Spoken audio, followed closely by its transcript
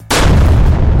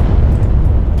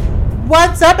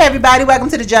What's up, everybody? Welcome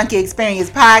to the Junkie Experience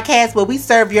Podcast, where we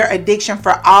serve your addiction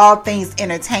for all things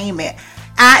entertainment.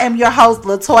 I am your host,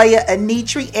 Latoya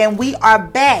Anitri, and we are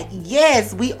back.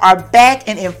 Yes, we are back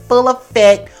and in full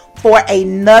effect for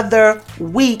another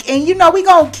week. And you know, we're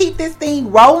going to keep this thing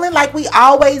rolling like we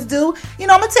always do. You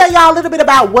know, I'm going to tell y'all a little bit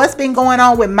about what's been going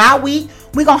on with my week.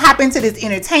 We're going to hop into this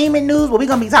entertainment news where we're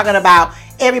going to be talking about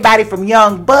everybody from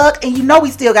Young Buck. And you know,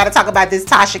 we still got to talk about this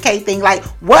Tasha K thing. Like,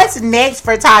 what's next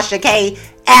for Tasha K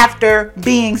after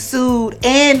being sued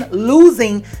and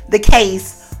losing the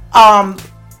case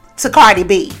to Cardi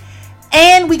B?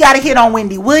 And we got to hit on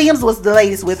Wendy Williams. What's the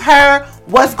latest with her?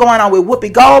 What's going on with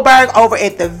Whoopi Goldberg over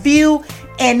at The View?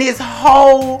 And this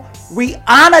whole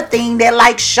Rihanna thing that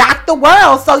like shocked the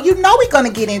world. So you know we're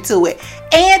going to get into it.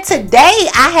 And today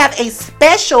I have a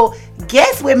special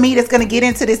guest with me that's going to get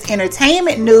into this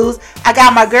entertainment news. I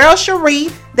got my girl Cherie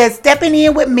that's stepping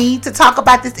in with me to talk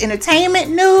about this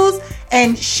entertainment news.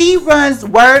 And she runs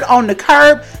Word on the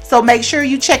Curb. So make sure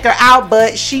you check her out.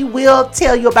 But she will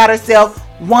tell you about herself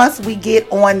once we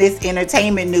get on this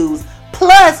entertainment news.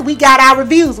 Plus, we got our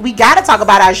reviews. We got to talk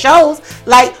about our shows.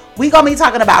 Like, we're going to be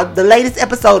talking about the latest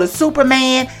episode of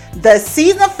Superman, the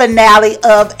season finale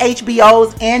of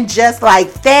HBO's And Just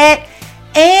Like That.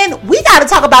 And we got to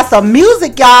talk about some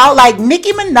music, y'all. Like,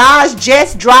 Nicki Minaj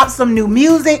just dropped some new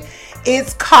music.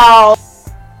 It's called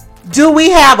Do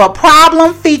We Have a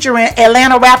Problem? Featuring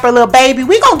Atlanta rapper Lil Baby.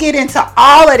 We're going to get into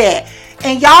all of that.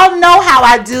 And y'all know how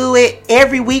I do it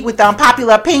every week with the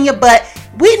unpopular opinion, but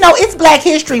we know it's Black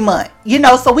History Month, you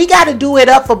know, so we got to do it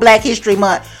up for Black History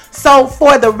Month. So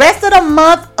for the rest of the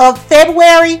month of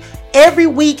February, every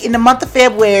week in the month of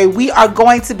February, we are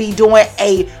going to be doing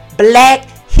a Black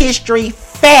History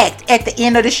fact at the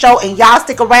end of the show. And y'all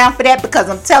stick around for that, because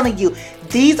I'm telling you,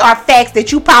 these are facts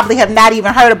that you probably have not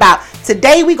even heard about.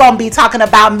 Today, we're going to be talking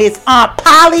about Miss Aunt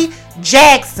Polly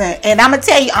Jackson. And I'm going to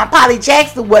tell you, Aunt Polly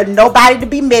Jackson was nobody to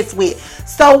be messed with.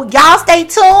 So y'all stay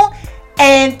tuned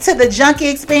and to the Junkie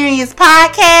Experience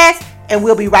Podcast, and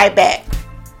we'll be right back.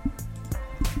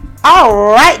 All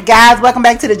right, guys, welcome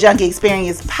back to the Junkie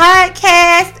Experience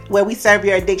Podcast, where we serve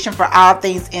your addiction for all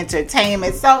things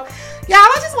entertainment. So, y'all,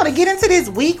 I just want to get into this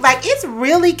week. Like, it's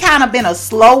really kind of been a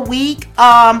slow week.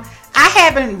 I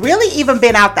haven't really even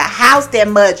been out the house that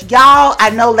much. Y'all,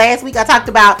 I know last week I talked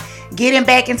about getting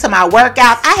back into my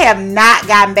workouts. I have not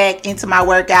gotten back into my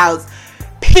workouts,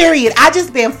 period. I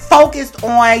just been focused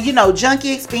on, you know,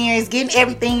 Junkie Experience, getting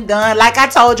everything done. Like I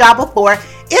told y'all before,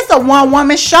 it's a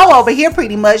one-woman show over here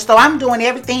pretty much. So I'm doing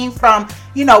everything from,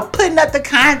 you know, putting up the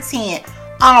content,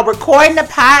 recording the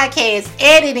podcast,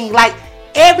 editing, like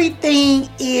everything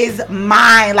is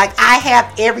mine. Like I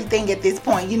have everything at this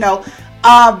point, you know.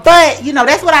 But, you know,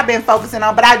 that's what I've been focusing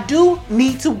on. But I do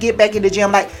need to get back in the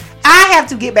gym. Like, I have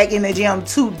to get back in the gym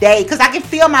today, because I can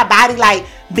feel my body like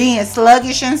being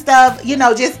sluggish and stuff. You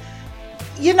know, just,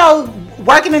 you know,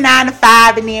 working a 9 to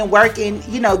 5 and then working,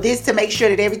 you know, this to make sure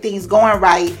that everything's going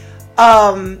right.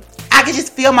 I can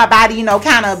just feel my body, you know,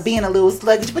 kind of being a little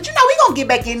sluggish. But, you know, we're going to get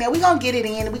back in there. We're going to get it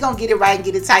in. We're going to get it right and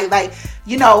get it tight. Like,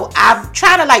 you know, I'm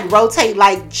trying to like rotate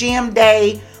like gym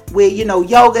day with, you know,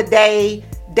 yoga day,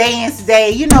 dance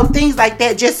day, you know, things like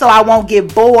that, just so I won't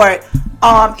get bored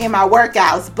in my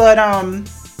workouts. But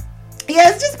yeah,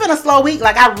 it's just been a slow week.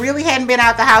 Like, I really hadn't been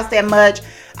out the house that much.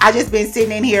 I just been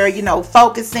sitting in here, you know,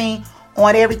 focusing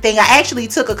on everything. I actually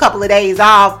took a couple of days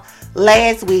off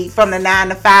last week from the 9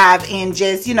 to 5 and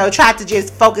just, you know, tried to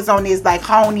just focus on this, like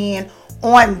hone in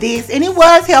on this, and it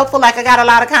was helpful. Like, I got a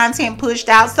lot of content pushed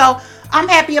out, so I'm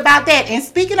happy about that. And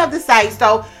speaking of the site,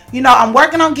 so, you know, I'm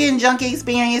working on getting Junkie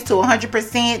Experience to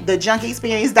 100%, the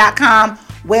junkieexperience.com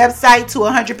website to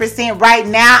 100%. Right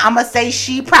now, I'm going to say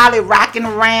she probably rocking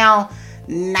around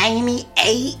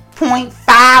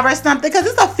 98.5 or something, because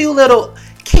there's a few little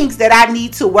kinks that I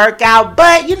need to work out.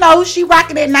 But, you know, she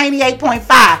rocking at 98.5.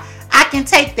 I can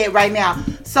take that right now.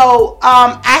 So,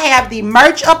 I have the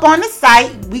merch up on the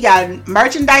site. We got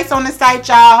merchandise on the site,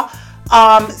 y'all.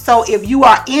 So if you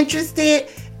are interested,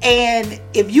 and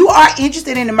if you are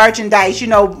interested in the merchandise, you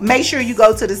know, make sure you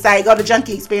go to the site, go to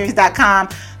junkieexperience.com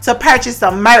to purchase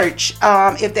some merch,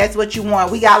 if that's what you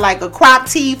want. We got like a crop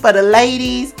tee for the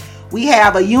ladies. We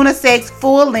have a unisex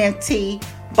full length tee.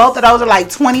 Both of those are like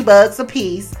 $20 a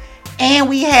piece. And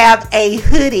we have a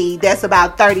hoodie that's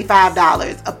about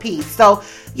 $35 a piece. So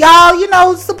y'all, you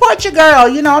know, support your girl.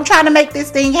 You know, I'm trying to make this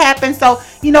thing happen. So,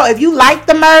 you know, if you like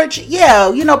the merch,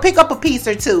 yeah, you know, pick up a piece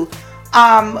or two.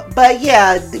 But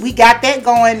yeah, we got that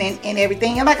going and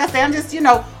everything. And like I said, I'm just, you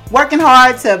know, working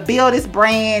hard to build this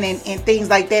brand and things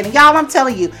like that. And y'all, I'm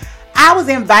telling you, I was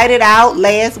invited out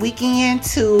last weekend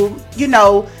to, you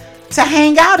know, to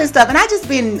hang out and stuff. And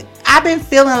I've been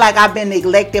feeling like I've been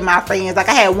neglecting my friends. Like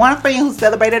I had one friend who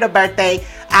celebrated a birthday.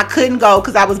 I couldn't go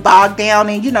because I was bogged down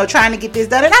and, trying to get this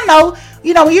done. And I know,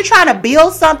 when you're trying to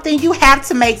build something, you have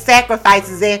to make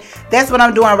sacrifices. And that's what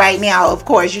I'm doing right now, of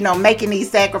course, making these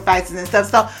sacrifices and stuff.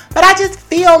 So, but I just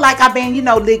feel like I've been,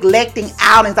 neglecting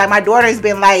outings. Like my daughter has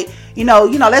been like,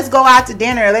 let's go out to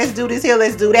dinner. Let's do this here.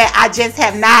 Let's do that. I just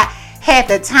have not had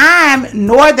the time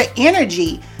nor the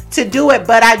energy to do it.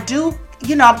 But I do,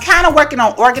 I'm kind of working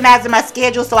on organizing my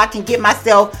schedule so I can get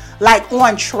myself like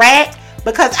on track,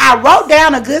 because I wrote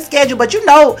down a good schedule, but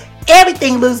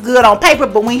everything looks good on paper.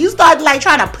 But when you start like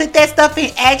trying to put that stuff in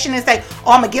action and say,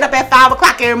 oh, I'm gonna get up at 5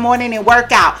 o'clock every morning and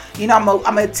work out, I'm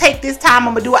gonna take this time,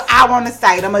 I'm gonna do an hour on the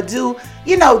site, I'm gonna do,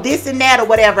 this and that or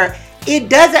whatever. It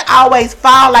doesn't always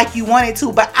fall like you want it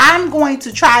to, but I'm going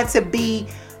to try to be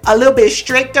a little bit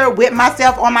stricter with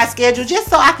myself on my schedule just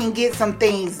so I can get some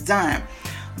things done.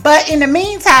 But in the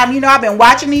meantime, I've been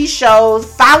watching these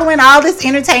shows, following all this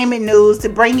entertainment news to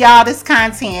bring y'all this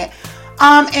content.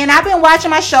 And I've been watching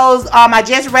my shows. I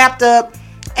just wrapped up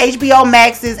HBO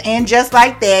Max's And Just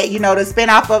Like That, the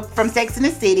spinoff from Sex and the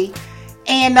City.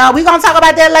 And we're going to talk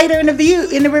about that later in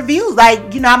the reviews. Like,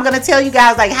 I'm going to tell you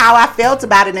guys like how I felt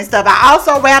about it and stuff. I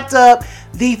also wrapped up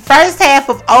the first half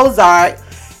of Ozark.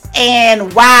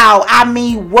 And wow, I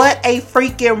mean, what a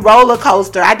freaking roller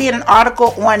coaster. I did an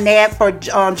article on that for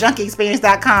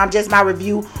JunkieExperience.com, just my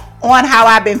review on how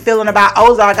I've been feeling about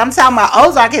Ozark. I'm talking about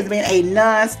Ozark has been a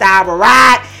non-stop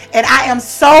ride, and I am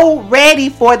so ready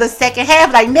for the second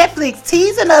half. Like Netflix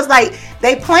teasing us, like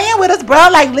they playing with us, bro.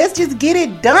 Like let's just get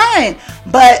it done.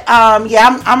 But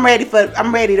yeah, I'm ready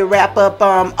to wrap up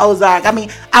Ozark. I mean,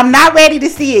 I'm not ready to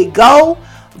see it go,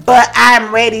 but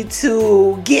I'm ready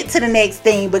to get to the next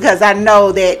thing, because I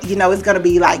know that, it's going to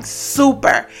be like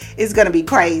super. It's going to be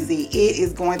crazy. It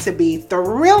is going to be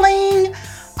thrilling.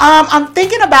 I'm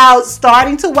thinking about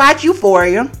starting to watch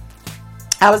Euphoria.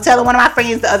 I was telling one of my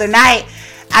friends the other night,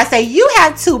 I say, you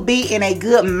have to be in a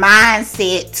good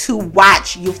mindset to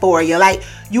watch Euphoria. Like,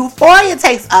 Euphoria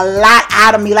takes a lot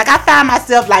out of me. Like, I find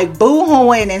myself like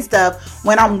boo-hooing and stuff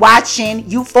when I'm watching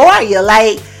Euphoria.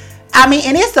 Like, I mean,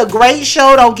 and it's a great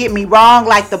show, don't get me wrong.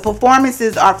 Like, the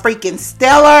performances are freaking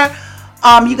stellar.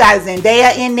 You got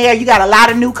Zendaya in there. You got a lot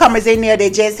of newcomers in there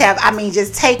that just have,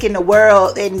 just taking the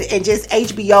world and just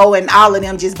HBO and all of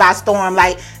them just by storm.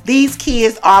 Like, these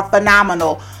kids are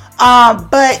phenomenal.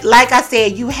 But like I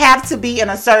said, you have to be in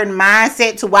a certain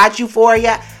mindset to watch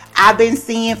Euphoria. I've been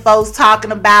seeing folks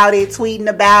talking about it, tweeting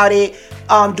about it,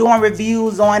 doing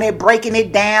reviews on it, breaking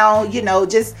it down, just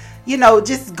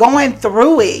going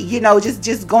through it,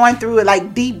 just going through it,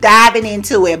 like deep diving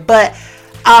into it. But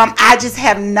I just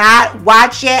have not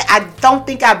watched yet. I don't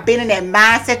think I've been in that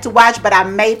mindset to watch, but I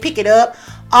may pick it up.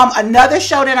 Another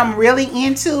show that I'm really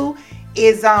into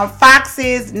is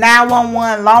Fox's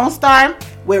 911 Lone Star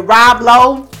with Rob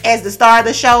Lowe as the star of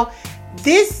the show.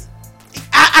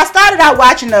 I started out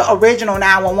watching the original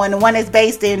 911, the one that's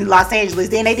based in Los Angeles.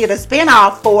 Then they did a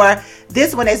spinoff for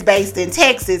this one that's based in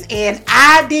Texas. And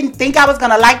I didn't think I was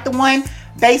going to like the one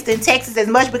based in Texas as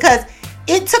much, because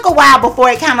it took a while before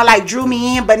it kind of like drew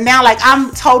me in. But now, like,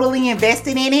 I'm totally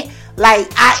invested in it. Like,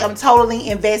 I am totally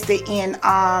invested in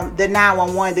the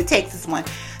 911, the Texas one.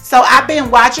 So I've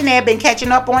been watching that, been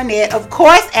catching up on that. Of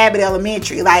course, Abbott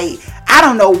Elementary. Like, I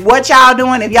don't know what y'all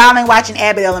doing if y'all ain't watching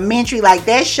Abbott Elementary. Like,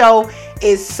 that show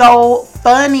is so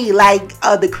funny. Like,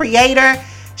 the creator,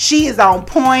 she is on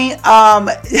point.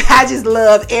 I just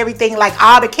love everything. Like,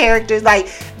 all the characters, like,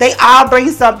 they all bring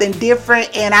something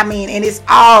different. And and it's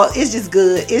just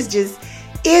good. It's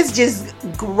just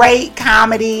great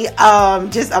comedy.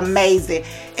 Just amazing.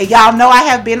 And y'all know I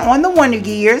have been on the Wonder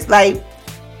Years. Like,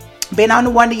 been on the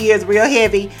Wonder Years real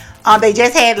heavy. They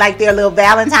just had like their little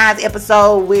Valentine's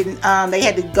episode when they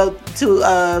had to go to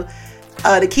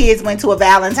the kids went to a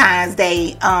Valentine's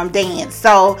Day dance.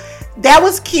 So that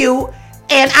was cute.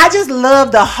 And I just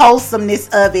love the wholesomeness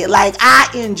of it. Like, I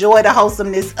enjoy the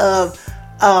wholesomeness of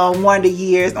Wonder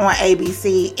Years on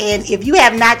ABC. And if you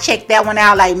have not checked that one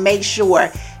out, like, make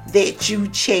sure that you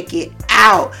check it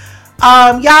out.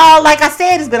 Y'all, like I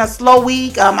said, it's been a slow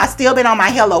week. I still been on my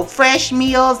HelloFresh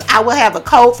meals. I will have a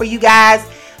code for you guys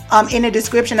in the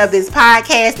description of this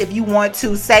podcast if you want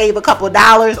to save a couple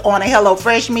dollars on a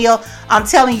HelloFresh meal. I'm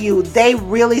telling you, they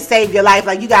really save your life.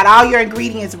 Like, you got all your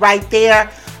ingredients right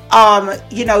there.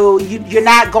 You're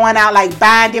not going out like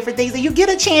buying different things, and you get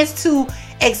a chance to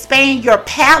expand your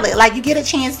palate. Like, you get a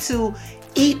chance to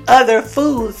eat other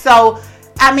foods. So,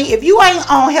 if you ain't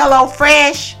on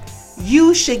HelloFresh,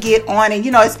 you should get on it,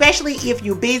 especially if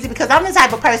you're busy, because I'm the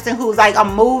type of person who's like,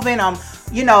 I'm moving, I'm,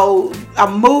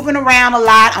 I'm moving around a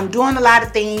lot. I'm doing a lot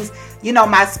of things. You know,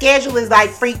 my schedule is like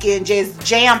freaking just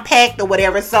jam-packed or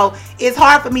whatever. So it's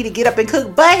hard for me to get up and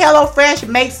cook. But HelloFresh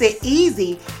makes it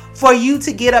easy for you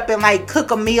to get up and like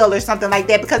cook a meal or something like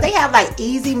that, because they have like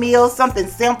easy meals, something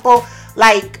simple,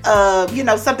 like you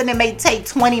know, something that may take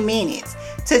 20 minutes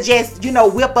to just, you know,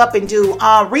 whip up and do.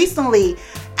 Recently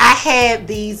I had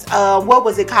these what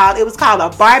was it called? It was called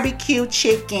a barbecue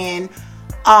chicken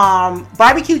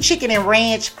and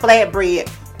ranch flatbread.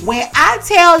 When I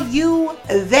tell you,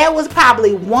 that was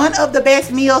probably one of the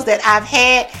best meals that I've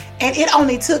had, and it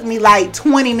only took me like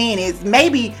 20 minutes,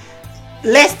 maybe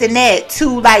less than that,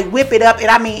 to like whip it up. And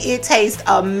I mean, it tastes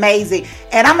amazing.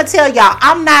 And I'm gonna tell y'all,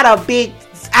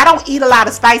 I don't eat a lot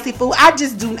of spicy food. I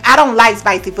don't like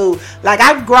spicy food. Like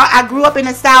I grew up in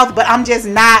the South, but I'm just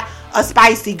not a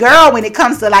spicy girl when it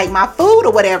comes to like my food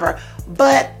or whatever.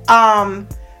 But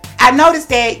I noticed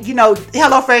that, you know,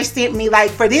 HelloFresh sent me, like,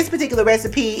 for this particular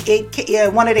recipe,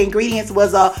 one of the ingredients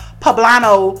was a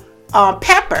poblano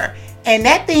pepper. And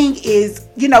that thing is,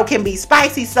 you know, can be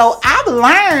spicy. So I've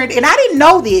learned, and I didn't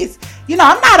know this. You know,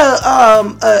 I'm not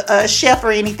a chef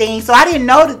or anything. So I didn't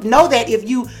know that if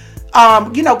you,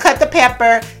 you know, cut the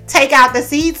pepper, take out the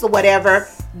seeds or whatever,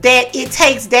 that it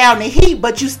takes down the heat,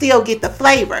 but you still get the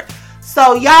flavor.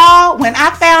 So y'all, when I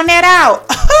found that out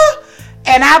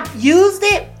and I used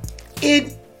it,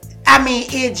 it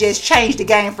just changed the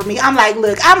game for me. I'm like,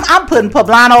 look, I'm putting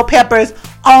poblano peppers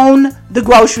on the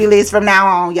grocery list from now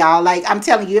on, y'all. Like, I'm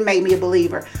telling you, it made me a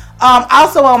believer.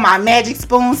 Also on my Magic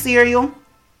Spoon cereal.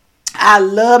 I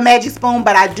love Magic Spoon,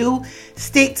 but I do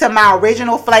stick to my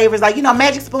original flavors. Like, you know,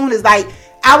 Magic Spoon is like,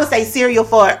 I would say cereal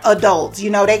for adults.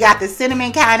 You know, they got the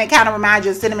cinnamon kind that kind of reminds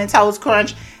you of Cinnamon Toast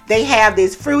Crunch. They have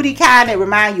this fruity kind that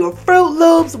reminds you of Fruit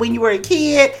Loops when you were a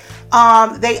kid.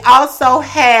 They also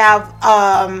have,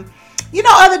 you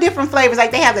know, other different flavors.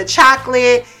 Like, they have the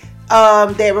chocolate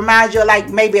that reminds you of like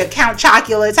maybe a Count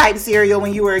Chocula type cereal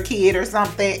when you were a kid or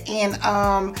something.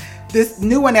 And this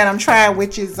new one that I'm trying,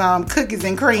 which is cookies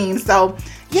and cream. So,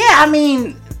 yeah, I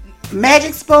mean,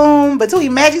 Magic Spoon,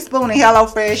 between Magic Spoon and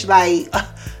HelloFresh, like,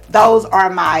 those are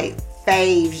my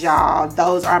faves, y'all.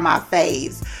 Those are my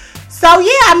faves. So,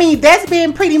 yeah, I mean, that's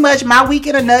been pretty much my week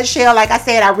in a nutshell. Like I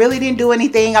said, I really didn't do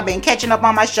anything. I've been catching up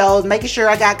on my shows, making sure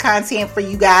I got content for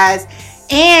you guys.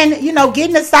 And, you know,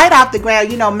 getting the site off the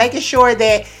ground, you know, making sure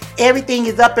that everything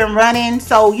is up and running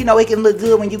so, you know, it can look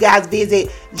good when you guys visit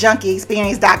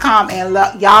JunkieExperience.com.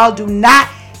 And y'all do not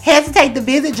hesitate to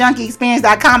visit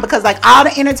JunkieExperience.com, because like all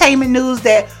the entertainment news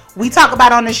that we talk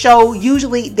about on the show,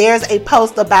 usually there's a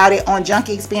post about it on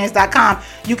JunkieExperience.com.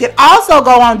 You can also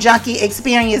go on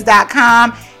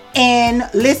JunkieExperience.com and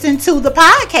listen to the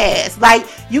podcast. Like,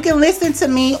 you can listen to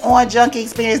me on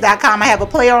JunkieExperience.com. I have a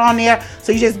player on there,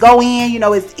 so you just go in, you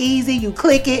know, it's easy, you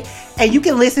click it, and you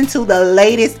can listen to the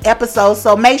latest episodes.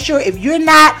 So make sure, if you're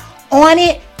not on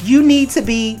it, you need to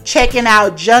be checking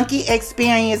out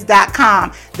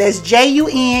JunkieExperience.com. That's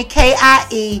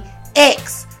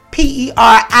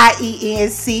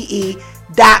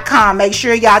JunkieExperience.com. Make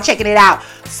sure y'all checking it out.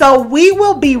 So we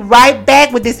will be right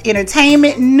back with this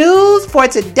entertainment news for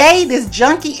today. This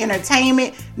junkie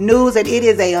entertainment news, and it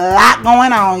is a lot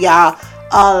going on, y'all.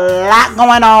 A lot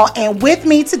going on. And with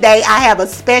me today, I have a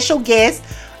special guest.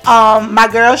 My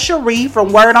girl Cherie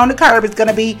from Word on the Curb is going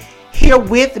to be here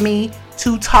with me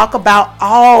to talk about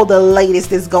all the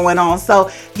latest that's going on.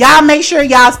 So y'all make sure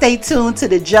y'all stay tuned to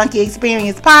the Junkie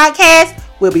Experience podcast.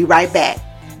 We'll be right back.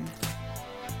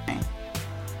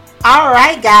 All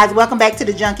right, guys, welcome back to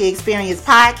the Junkie Experience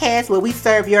podcast, where we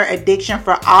serve your addiction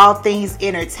for all things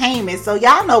entertainment. So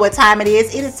y'all know what time it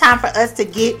is. It is time for us to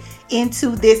get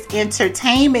into this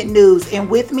entertainment news. And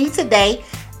with me today,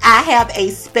 I have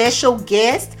a special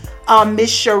guest,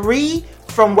 Miss Cherie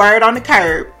from Word on the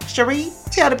Curb. Cherie,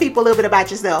 tell the people a little bit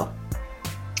about yourself.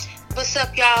 What's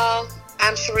up, y'all?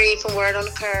 I'm Cherie from Word on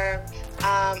the Curb.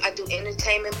 I do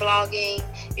entertainment blogging.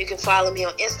 You can follow me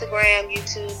on Instagram,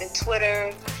 YouTube, and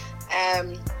Twitter.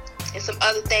 And some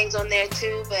other things on there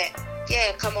too. But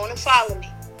yeah, come on and follow me.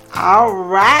 All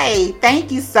right.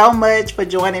 Thank you so much for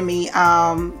joining me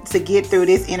to get through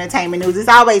this entertainment news. It's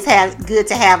always good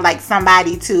to have like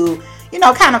somebody to, you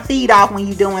know, kind of feed off when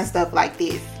you're doing stuff like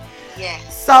this.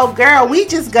 Yes. So, girl, we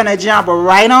just gonna jump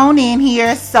right on in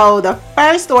here. So the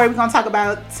first story we're gonna talk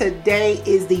about today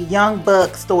is the Young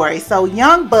Buck story. So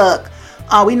Young Buck,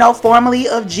 we know formerly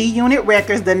of G Unit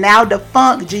Records, the now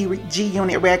defunct G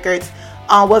Unit Records,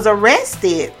 was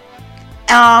arrested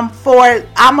for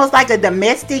almost like a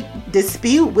domestic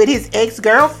dispute with his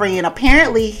ex-girlfriend.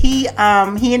 Apparently, he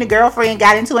and the girlfriend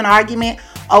got into an argument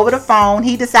over the phone.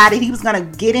 He decided he was going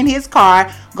to get in his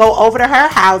car, go over to her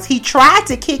house. He tried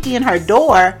to kick in her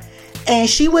door, and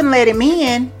she wouldn't let him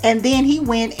in. And then he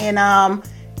went and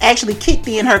actually kicked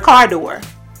in her car door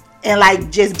and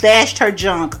like just bashed her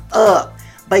junk up.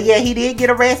 But yeah, he did get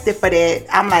arrested for that.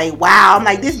 I'm like, wow. I'm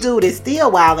like, this dude is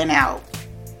still wilding out.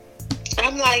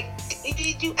 I'm like,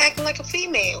 you acting like a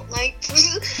female. Like,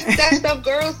 that's stuff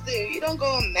girls do. You don't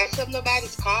go and mess up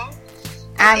nobody's car.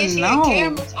 I and know. She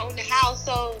had cameras on the house,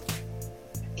 so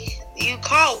you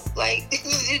caught. Like,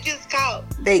 you just caught.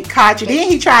 They caught you. Then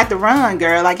he tried to run,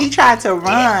 girl. Like, he tried to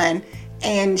run. Yeah.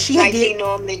 And she had he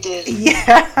normally did.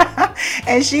 Yeah.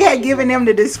 And she had given them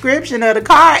the description of the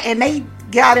car, and they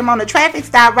got him on the traffic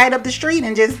stop right up the street,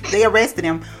 and they arrested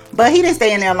him. But he didn't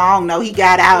stay in there long, though. He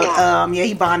got out.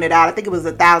 He bonded out. I think it was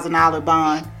 $1,000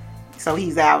 bond. So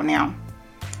he's out now.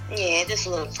 Yeah, just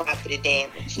a little property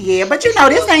damage. Yeah, but you know,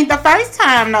 this ain't the first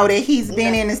time, though, that he's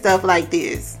been in and stuff like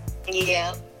this.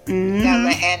 Yeah. Mm-hmm. Got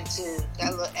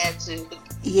a little attitude.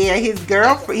 Yeah,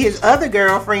 his other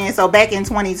girlfriend. So back in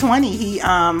 2020,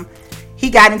 he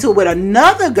got into it with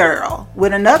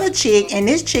another chick, and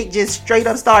this chick just straight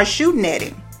up started shooting at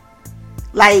him.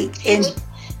 Like, he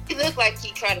looked like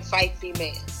he tried to fight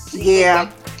females. Yeah,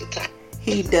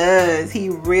 he does. He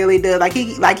really does. Like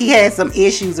he had some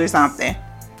issues or something.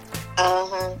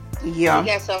 Yeah. He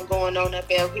got something going on up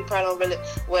there. He probably don't really.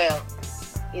 Well,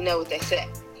 you know what they say.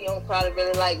 He don't probably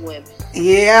really like women.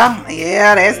 Yeah.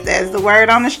 That's the word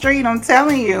on the street. I'm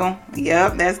telling you.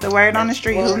 Yep, that's the word on the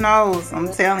street. Who knows?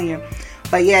 I'm telling you.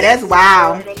 But yeah, that's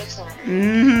wild.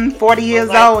 40 years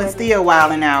old and still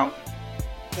wilding out.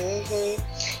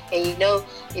 And you know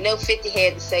 50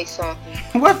 had to say something.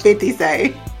 What 50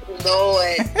 say?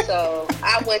 Lord. So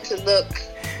I went to look,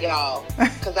 y'all,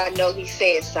 because I know he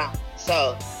said something.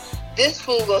 So this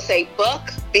fool gonna say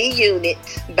buck, B unit,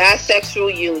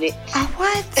 bisexual unit.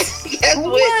 What? Guess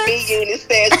what B unit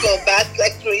stands for?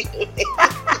 Bisexual unit.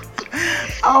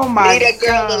 Oh my God. Leave that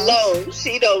girl alone.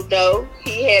 She don't know.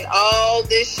 He had all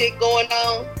this shit going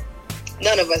on.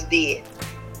 None of us did.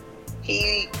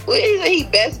 He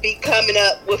best be coming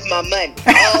up with my money.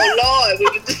 Oh Lord, we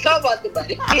were just talking about the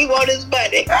money. He want his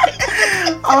money.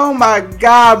 Oh my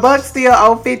God, Buck still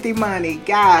owe 50 money.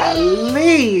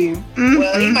 Golly.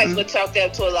 Well, he might as well talk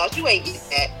that to a loss. You ain't getting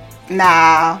that.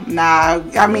 Nah.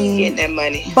 I mean, getting that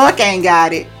money. Buck ain't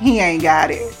got it. He ain't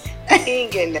got it. He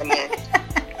ain't getting that money.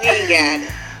 He ain't got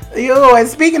it. Yo, and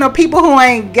speaking of people who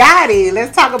ain't got it,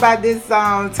 let's talk about this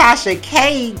Tasha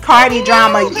K Cardi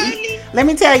drama. Honey. Let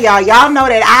me tell y'all know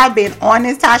that I've been on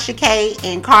this Tasha K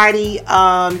and Cardi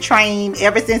train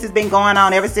ever since it's been going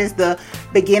on, ever since the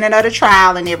beginning of the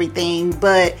trial and everything.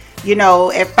 But, you know,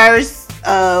 at first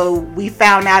we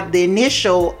found out the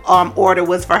initial order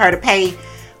was for her to pay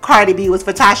Cardi B, was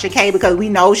for Tasha K, because we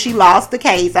know she lost the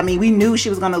case. I mean, we knew she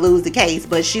was going to lose the case,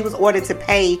 but she was ordered to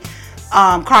pay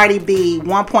Cardi B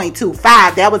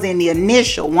 1.25. That was in the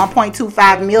initial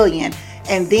 1.25 million.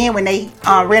 And then when they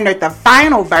rendered the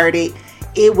final verdict,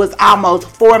 it was almost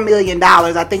 $4 million.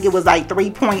 I think it was like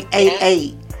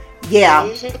 3.88. Yeah,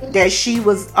 that she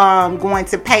was going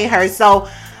to pay her. So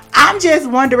I'm just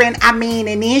wondering, I mean,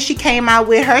 and then she came out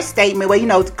with her statement where, you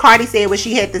know, Cardi said what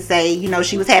she had to say. You know,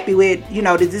 she was happy with, you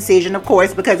know, the decision, of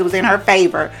course, because it was in her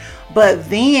favor. But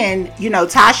then, you know,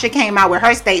 Tasha came out with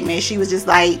her statement. She was just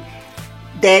like,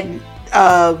 that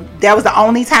was the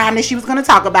only time that she was going to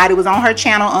talk about it. It was on her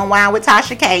channel, Unwind with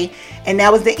Tasha K, and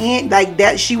that was the end. Like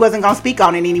that, she wasn't going to speak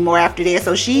on it anymore after that.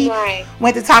 So she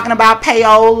went to talking about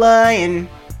payola and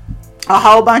a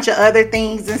whole bunch of other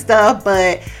things and stuff.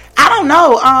 But I don't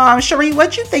know, Cherie,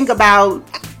 what you think about?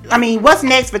 I mean, what's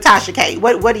next for Tasha K?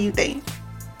 What do you think?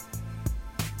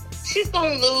 She's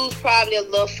going to lose probably a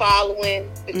little following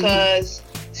because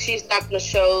she's not going to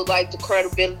show like the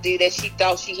credibility that she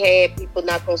thought she had. People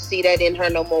not going to see that in her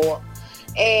no more.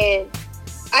 And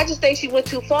I just think she went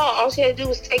too far. All she had to do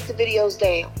was take the videos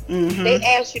down. They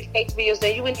asked you to take the videos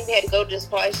down. You wouldn't even have to go to this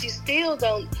part. And she still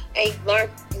ain't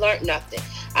learned nothing.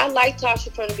 I liked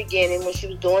Tasha from the beginning when she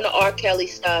was doing the R. Kelly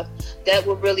stuff. That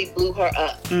would really blew her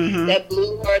up. That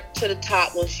blew her to the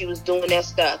top when she was doing that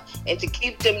stuff. And to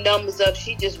keep them numbers up,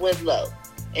 she just went low.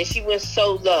 And she went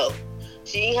so low.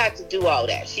 She didn't have to do all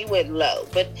that. She went low.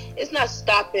 But it's not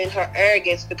stopping her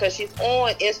arrogance, because she's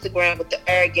on Instagram with the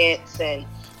arrogance and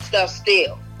stuff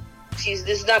still.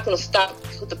 It's not going to stop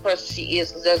with the person she is,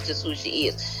 because that's just who she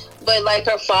is. But like,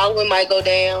 her following might go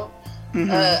down.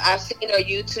 I've seen her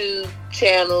YouTube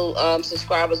channel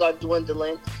subscribers are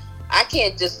dwindling. I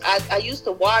can't just, I used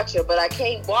to watch her, but I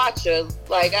can't watch her.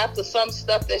 Like, after some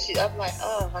stuff that I'm like,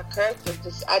 oh, her character,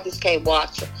 I just can't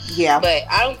watch her. Yeah. But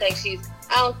I don't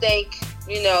think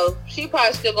she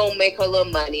probably still gonna make her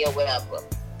little money or whatever.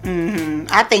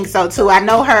 I think so too. I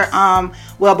know her.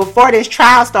 Well, before this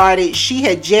trial started, she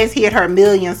had just hit her 1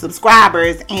 million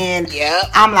subscribers, and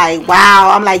I'm like,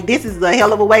 wow. I'm like, this is a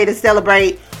hell of a way to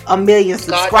celebrate 1 million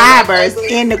subscribers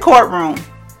in the courtroom.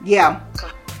 Yeah.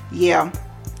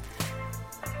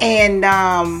 And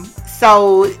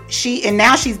so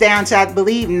now she's down to, I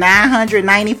believe,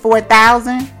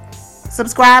 994,000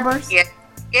 subscribers.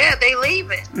 Yeah, they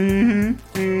leaving.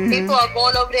 People are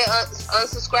going over there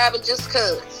unsubscribing just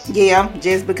cause. Yeah,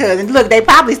 just because. And look, they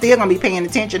probably still gonna be paying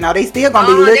attention. though. They still gonna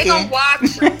be looking. They gonna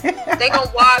watch it. They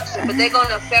gonna watch it, but they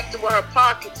gonna affect it with her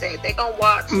pockets at. They gonna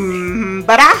watch it.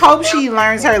 But I hope she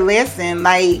learns her lesson.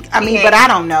 But I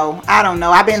don't know.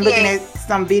 I've been looking at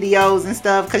some videos and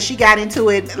stuff because she got into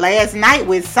it last night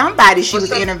with somebody she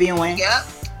was interviewing. Yeah,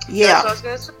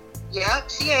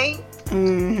 she ain't.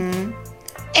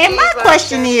 And my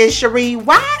question is, Cherie,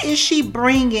 why is she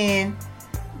bringing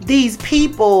these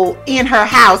people in her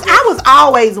house? I was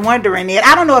always wondering it.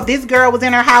 I don't know if this girl was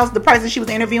in her house, the person she was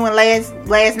interviewing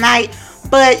last night,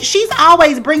 but she's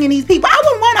always bringing these people. I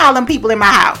wouldn't want all them people in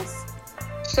my house.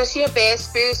 So she a bad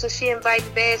spirit, so she invites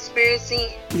bad spirits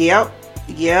in? Yep.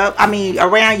 I mean,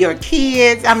 around your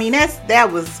kids. I mean,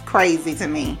 that was crazy to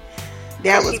me.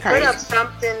 That was crazy. She put up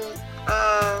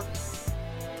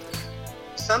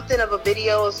something of a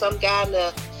video of some guy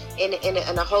in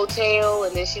a hotel,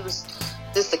 and then she was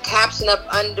just the caption up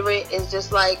under it is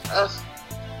just like,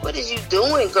 what is you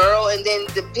doing, girl? And then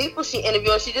the people she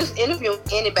interviewed, she just interviewed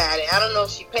anybody. I don't know if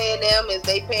she paying them, is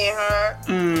they paying her?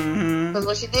 Because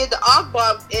when she did the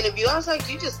Akbar interview, I was like,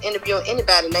 you just interviewing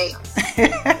anybody now.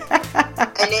 and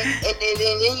then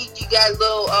you got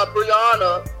little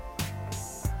Brianna,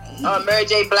 Mary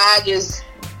J. Blige's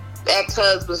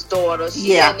ex-husband's daughter.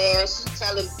 She in there, she's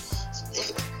telling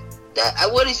that,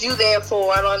 what is you there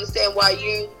for? I don't understand why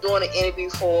you doing an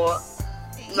interview for.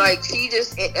 Like, she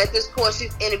just, at this point,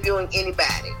 she's interviewing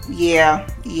anybody. Yeah.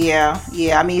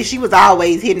 I mean, she was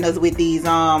always hitting us with these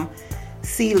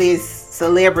C-list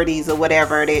celebrities or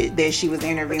whatever that she was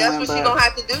interviewing. But that's what she gonna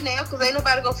have to do now, because ain't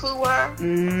nobody gonna fool with her.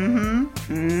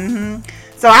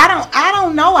 So I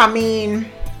don't know. I mean,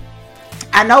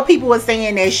 I know people were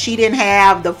saying that she didn't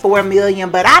have the 4 million,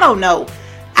 but I don't know.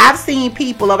 I've seen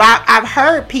people, I've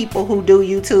heard people who do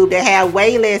YouTube that have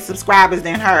way less subscribers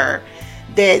than her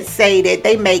that say that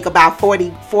they make about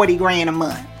 40 grand a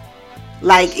month.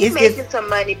 Like, she's making some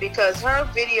money because her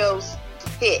videos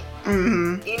hit.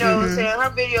 You know what I'm saying?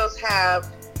 Her videos have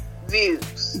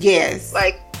views. Yes.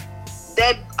 Like,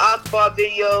 that Akbar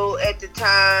video at the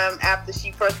time after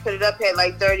she first put it up had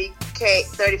like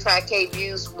 35k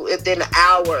views within an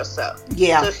hour or so.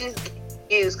 Yeah. So she's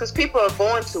views because people are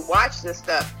going to watch this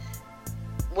stuff.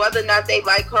 Whether or not they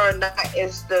like her or not,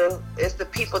 it's the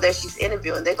people that she's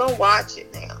interviewing. They're gonna watch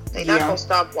it now. They're not gonna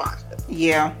stop watching.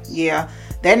 Yeah.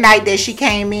 That night that she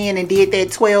came in and did that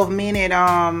 12-minute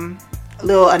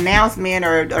little announcement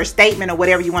or statement or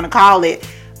whatever you want to call it,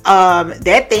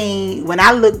 that thing, when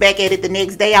I look back at it the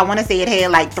next day, I want to say it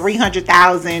had like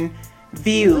 300,000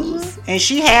 views, and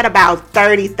she had about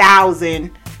 30,000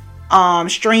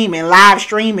 live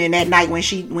streaming that night when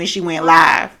she went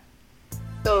live.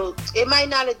 So it might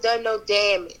not have done no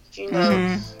damage, you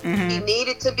know. It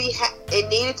needed to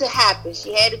happen.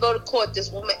 She had to go to court. This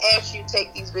woman asked you to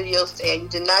take these videos down. You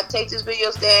did not take these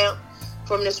videos down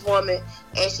from this woman,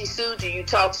 and she sued you. You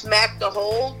talked smack the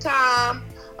whole time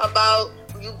about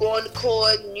you going to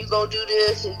court and you gonna do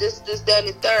this and this, that,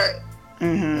 and third.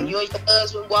 And you and your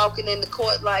husband walking in the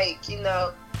court like, you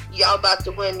know, y'all about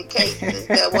to win the case.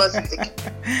 That wasn't the case.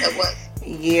 That wasn't.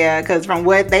 Yeah, because from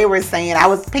what they were saying, I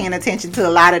was paying attention to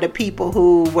a lot of the people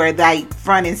who were like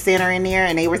front and center in there,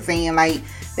 and they were saying like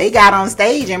they got on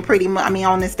stage and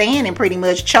on the stand and pretty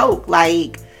much choked.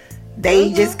 Like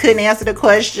they just couldn't answer the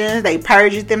questions. They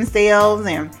perjured themselves,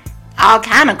 and all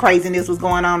kind of craziness was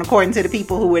going on according to the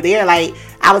people who were there. Like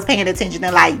I was paying attention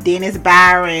to like Dennis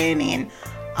Byron and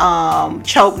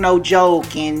Choke No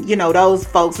Joke, and you know, those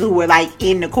folks who were like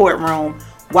in the courtroom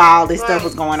while this stuff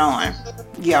was going on.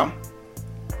 Yeah.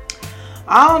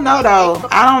 I don't know though.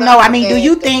 I don't know. I mean, do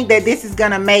you think that this is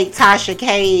gonna make Tasha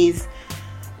K's?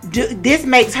 This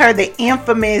makes her the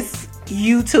infamous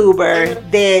YouTuber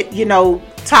that, you know,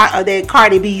 that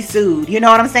Cardi B sued. You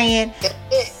know what I'm saying?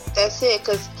 That's it.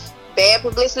 Because bad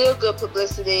publicity or good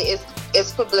publicity,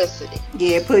 it's publicity.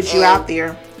 Yeah, it puts you out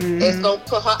there. It's gonna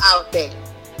put her out there.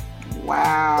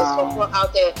 Wow. It's gonna put her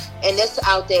out there, and it's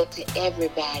out there to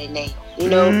everybody now. You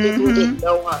know, people who didn't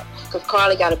know her, because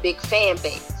Cardi got a big fan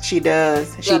base. She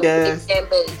does. She does.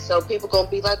 So people gonna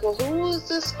be like, well, who is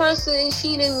this person?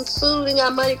 She didn't sue and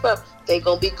got money from. They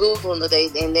gonna be Googling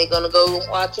and they gonna go and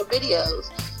watch her videos.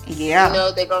 Yeah. You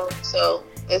know, they gonna, so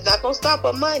it's not gonna stop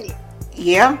her money.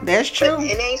 Yeah, that's true. But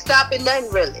it ain't stopping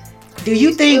nothing really. Do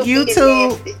you think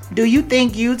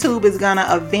YouTube is gonna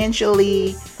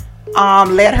eventually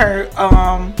let her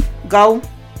go?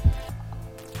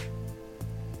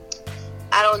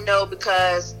 I don't know,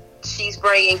 because she's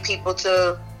bringing people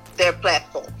to their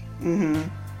platform.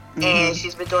 And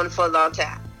she's been doing it for a long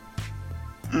time.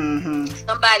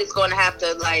 Somebody's going to have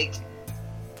to, like,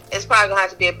 it's probably going to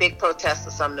have to be a big protest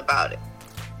or something about it.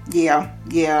 Yeah.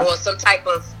 Or some type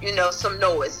of, some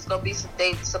noise. It's going to be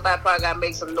somebody probably got to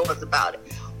make some noise about it.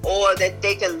 Or that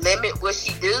they can limit what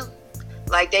she do.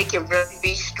 Like, they can really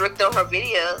be strict on her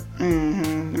video.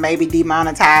 Maybe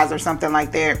demonetize or something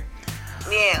like that.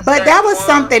 Yeah, but that was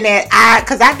something that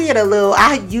I did a little.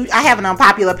 I have an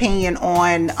unpopular opinion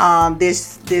on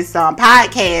this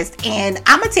podcast, and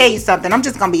I'm gonna tell you something. I'm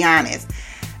just gonna be honest.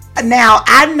 Now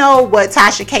I know what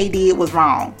Tasha K did was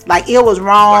wrong. Like, it was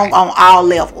wrong on all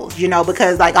levels,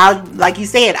 because like you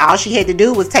said, all she had to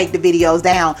do was take the videos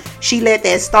down. She let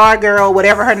that Star Girl,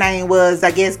 whatever her name was, I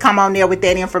guess, come on there with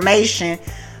that information.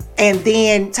 And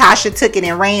then Tasha took it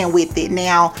and ran with it.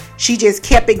 Now, she just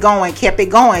kept it going. She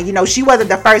wasn't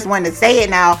the first one to say it.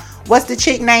 Now, what's the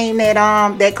chick name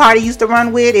that Cardi used to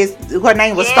run with? Her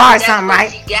name was Star something,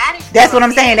 right? That's what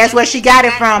I'm saying. That's where she got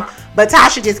it from. But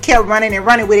Tasha just kept running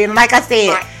with it. And like I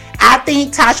said, I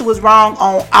think Tasha was wrong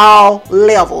on all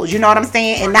levels. You know what I'm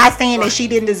saying? And not saying that she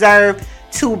didn't deserve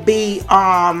to be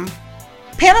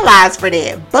penalized for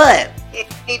that. But it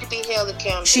need to be held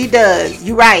accountable. She does.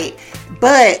 You're right.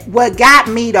 But what got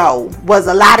me though was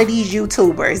a lot of these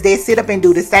YouTubers, they sit up and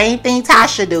do the same thing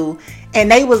Tasha do, and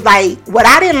they was like, what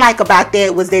I didn't like about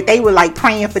that was that they were like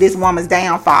praying for this woman's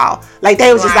downfall. Like,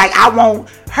 they was just like, I want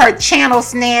her channel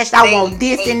snatched, I want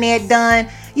this and that done.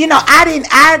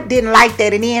 I didn't like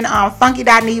that. And then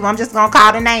Funky.Neva, I'm just gonna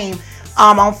call the name,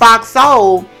 on Fox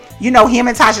Soul, him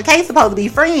and Tasha K supposed to be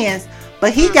friends,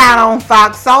 but he got on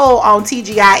Fox Soul on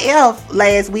TGIF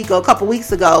last week or a couple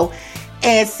weeks ago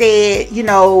and said,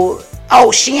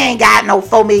 oh, she ain't got no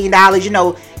 $4 million,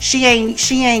 she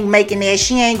ain't making that,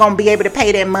 she ain't gonna be able to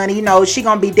pay that money, she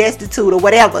gonna be destitute or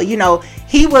whatever.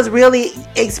 He was really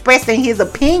expressing his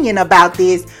opinion about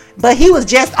this, but he was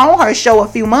just on her show a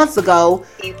few months ago,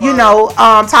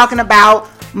 talking about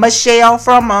Michelle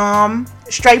from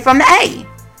Straight from the A.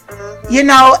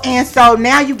 And so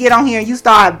now you get on here and you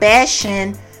start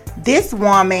bashing this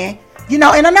woman.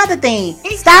 And another thing,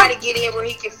 he's trying to get in where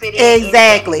he can fit in.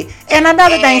 Exactly. And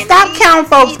another thing, stop counting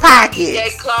folks'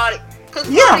 pockets. Because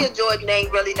Claudia Jordan ain't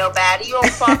really nobody. You on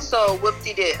Fox Soul,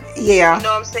 whoop-de-doo. Yeah. You know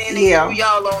what I'm saying?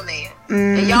 Y'all on there.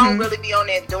 And y'all don't really be on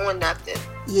there doing nothing.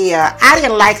 Yeah, I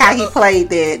didn't like how he played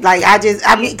that. Like,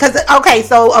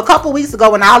 so a couple weeks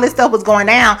ago when all this stuff was going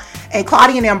down and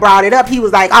Claudia and them brought it up, he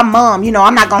was like, I'm mum,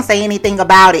 I'm not gonna say anything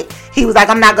about it. He was like,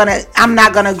 I'm not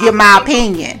gonna give my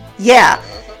opinion. Yeah.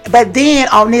 But then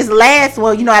on this last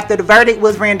one, after the verdict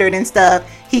was rendered and stuff,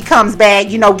 he comes back,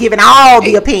 giving all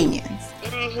the opinions.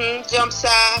 Jump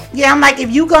side. Yeah, I'm like,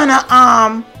 if you gonna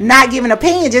not give an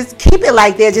opinion, just keep it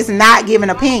like that, just not give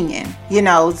an opinion.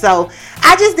 So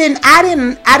I didn't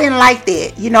like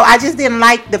that. I just didn't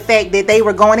like the fact that they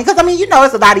were going in, because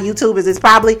it's a lot of YouTubers. It's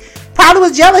probably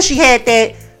was jealous she had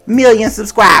that million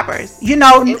subscribers. It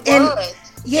was.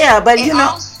 Yeah, but it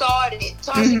all started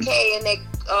Tasha K and the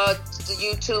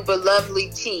YouTuber Lovely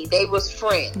T. They was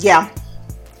friends. Yeah.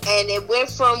 And it went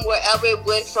from wherever it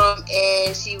went from,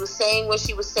 and she was saying what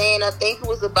she was saying. I think it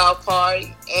was about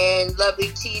Cardi, and Lovely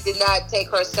T did not take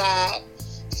her side.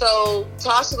 So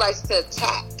Tasha likes to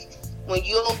attack. When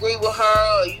you don't agree with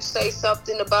her or you say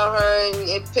something about her and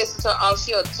it pisses her off,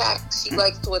 she'll attack. She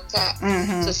likes to attack.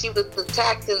 So she was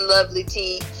attacking Lovely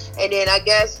T, and then I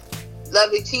guess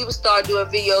Lovely T would start doing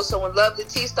videos. So when Lovely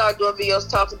T started doing videos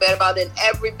talking bad about it,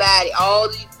 everybody, all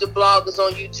the bloggers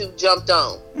on YouTube jumped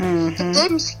on.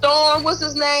 Didn't Storm, what's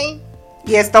his name?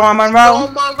 Yeah, Storm Monroe.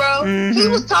 He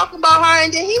was talking about her,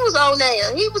 and then he was on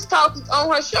there. He was talking on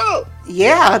her show.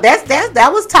 Yeah,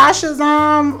 that was Tasha's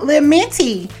little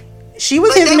mentee. She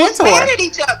was his mentor. They were mad at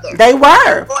each other. They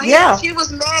were. She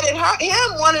was mad at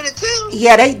him, one of the two.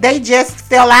 Yeah, they just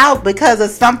fell out because of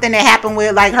something that happened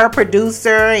with like her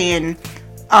producer and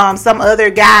some other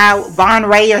guy, Von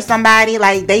Ray or somebody.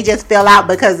 Like, they just fell out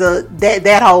because of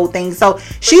that whole thing. So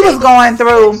she was going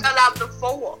through. They fell out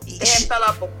before.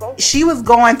 She was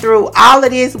going through all of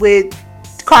this with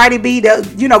Cardi B,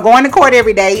 going to court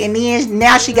every day, and then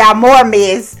now she got more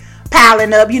mess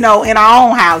piling up, in our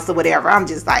own house or whatever. I'm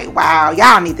just like, wow,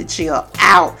 y'all need to chill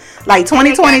out. Like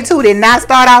 2022 did not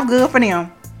start off good for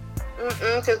them.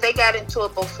 Because they got into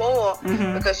it before.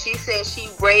 Because she said she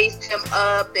raised him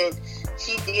up and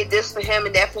she did this for him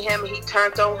and that for him, and he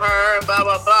turned on her and blah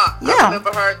blah blah. Yeah. I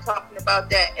remember her talking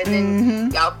about that, and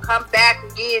then y'all come back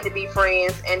again to be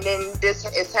friends, and then this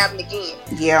is happening again.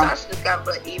 Yeah, so she just got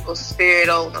an evil spirit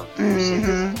on them.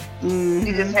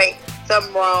 She just hate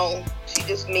something wrong. She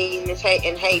just mean and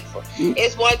hateful.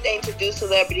 It's one thing to do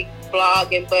celebrity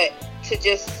blogging, but to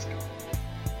just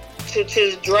to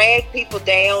drag people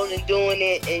down and doing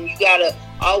it, and you gotta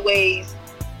always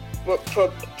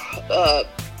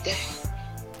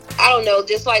I don't know,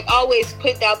 just like always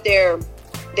put out their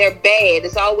bad.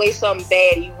 It's always something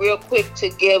bad. You real quick to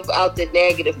give out the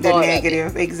negative part. The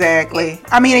negative, exactly.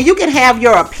 I mean, you can have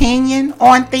your opinion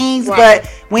on things, right,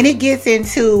 but when it gets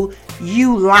into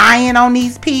you lying on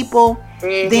these people,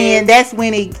 then that's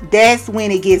when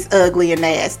it gets ugly and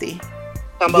nasty.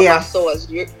 Talking about my source.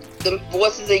 The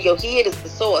voices in your head is the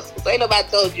source. Cause ain't nobody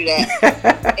told you that.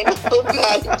 Ain't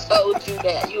nobody told you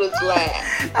that. You was lying.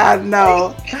 I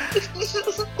know.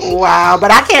 Wow,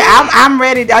 but I can't. I'm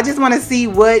ready. I just want to see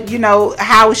what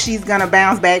how she's gonna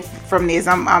bounce back from this.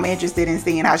 I'm interested in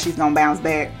seeing how she's gonna bounce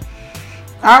back.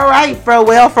 All right,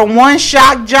 from one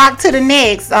shock jock to the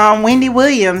next, Wendy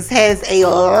Williams has a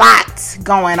lot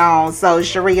going on. So,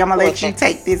 Cherie, I'm gonna let you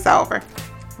take this over.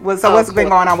 What's been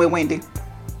going on with Wendy?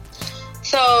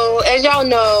 So, as y'all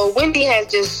know, Wendy has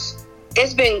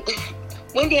been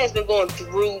going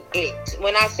through it.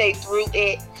 When I say through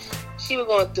it, she was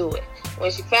going through it. When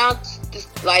she found,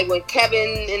 when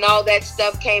Kevin and all that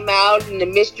stuff came out, and the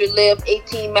mystery lived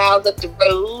 18 miles up the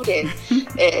road, and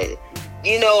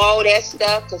all that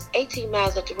stuff, because 18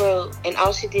 miles up the road, and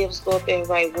all she did was go up there and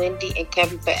write Wendy and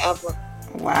Kevin forever.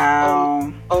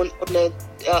 Wow. On the,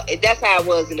 that's how it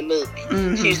was in the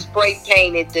movie. She spray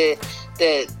painted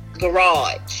the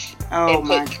garage. Oh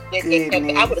my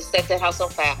goodness. I would have set that house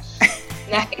on fire.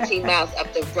 Not 18 miles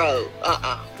up the road.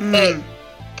 But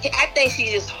I think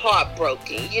she's just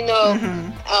heartbroken.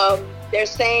 They're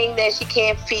saying that she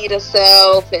can't feed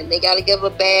herself and they got to give her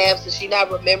baths and she's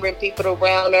not remembering people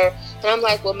around her. And I'm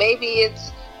like, well, maybe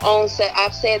it's on set.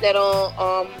 I've said that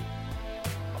on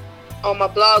my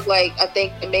blog. Like, I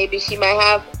think that maybe she might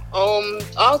have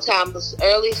Alzheimer's,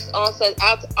 early onset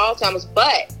Alzheimer's,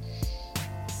 but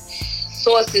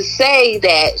sources say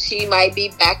that she might be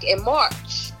back in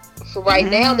March. For right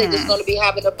now, they're just going to be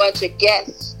having a bunch of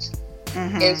guests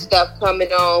and stuff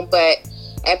coming on. But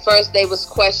at first, they was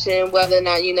questioning whether or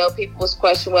not, people was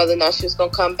questioning whether or not she was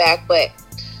going to come back. But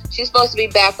she's supposed to be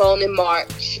back on in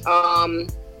March.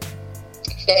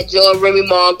 That Joe and Remy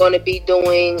Ma are going to be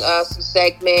doing some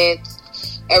segments.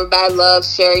 Everybody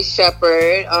loves Sherri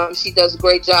Shepherd. She does a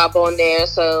great job on there.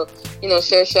 So,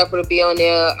 Sherri Shepherd will be on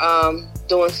there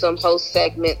doing some host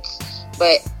segments,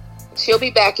 but she'll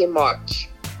be back in March.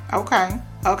 Okay,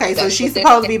 so she's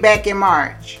supposed to be back in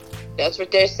March. That's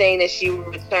what they're saying, that she will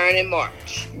return in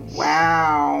March.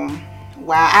 Wow.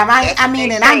 Go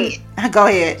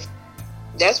ahead.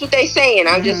 That's what they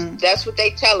saying. That's what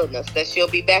they telling us, that she'll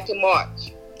be back in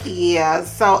March. Yeah,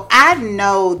 so I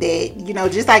know that,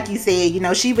 just like you said,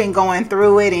 she been going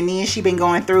through it, and then she been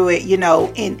going through it,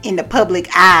 in the public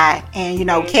eye. And,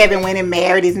 Kevin went and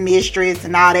married his mistress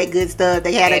and all that good stuff.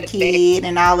 They had a kid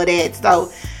and all of that.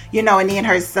 So, and then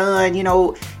her son,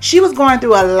 she was going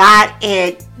through a lot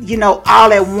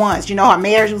all at once. Her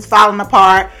marriage was falling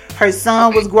apart. Her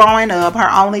son was growing up,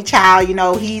 her only child,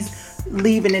 he's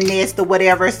leaving the nest or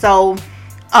whatever. So,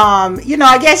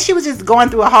 I guess she was just going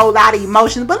through a whole lot of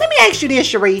emotions. But let me ask you this,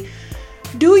 Cherie.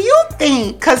 Do you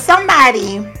think, because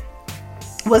somebody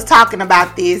was talking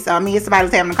about this, me and somebody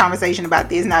was having a conversation about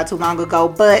this not too long ago,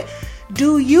 but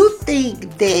do you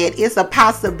think that it's a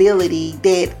possibility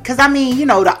that, because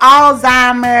the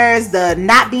Alzheimer's, the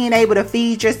not being able to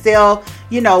feed yourself,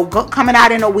 coming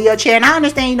out in a wheelchair, and I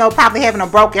understand, probably having a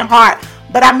broken heart,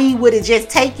 but would it just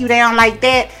take you down like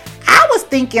that? I was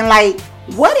thinking,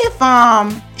 what if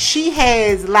she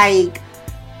has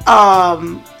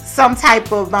some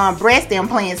type of breast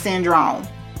implant syndrome?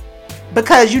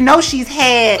 Because she's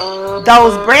had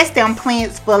those breast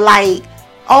implants for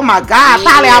oh my God,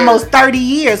 probably almost 30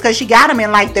 years, because she got them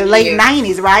in the late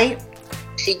 90s, right?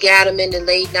 She got them in the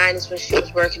late 90s when she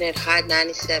was working at Hot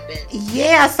 97.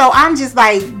 Yeah, so I'm just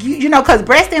because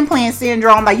breast implant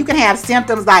syndrome, you can have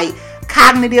symptoms like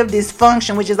cognitive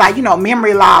dysfunction, which is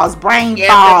memory loss, brain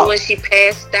fog. When she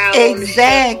passed out.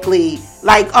 Exactly.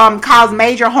 Cause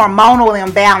major hormonal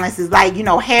imbalances,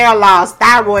 hair loss,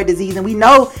 thyroid disease, and we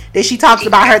know that she talks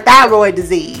about her thyroid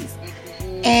disease.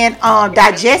 and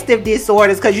digestive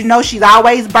disorders, because you know she's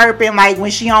always burping. Like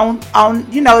when she on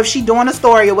you know, if she doing a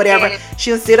story or whatever,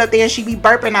 she'll sit up there and she be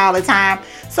burping all the time.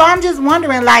 So I'm just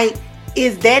wondering, like,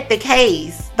 is that the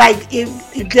case? Like, is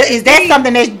that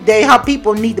something that her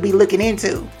people need to be looking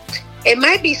into? It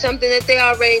might be something that they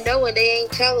already know and they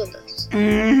ain't telling us.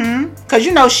 Because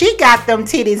you know she got them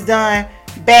titties done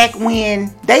back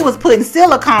when they was putting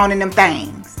silicone in them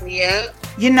things. Yeah.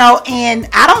 You know, and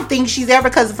I don't think she's ever,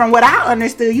 because from what I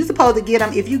understood, you're supposed to get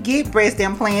them, if you get breast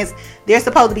implants, they're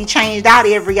supposed to be changed out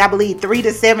every, I believe, 3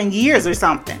 to 7 years or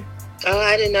something. Oh,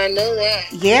 I did not know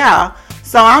that. Yeah.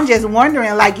 So I'm just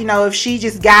wondering, like, you know, if she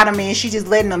just got them and she just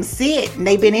letting them sit and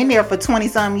they've been in there for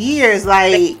 20-some years,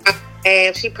 like.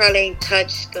 And she probably ain't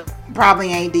touched them.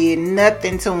 Probably ain't did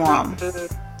nothing to them.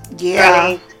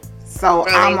 Yeah. So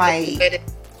I'm like.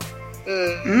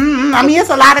 I mean, it's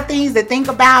a lot of things to think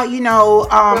about, you know.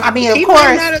 I mean, of course. She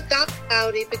might not have thought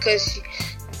about it because she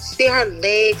see her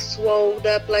legs swelled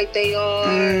up like they are.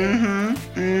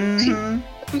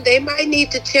 They might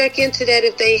need to check into that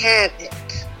if they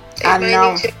haven't. I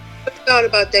know. Thought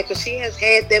about that because she has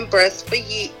had them breasts for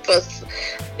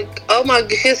oh my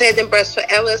god, she's had them breasts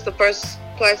forever. That's the first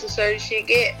plastic surgery she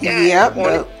get. Yep,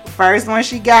 the first one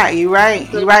she got. You right.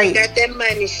 You right. She got that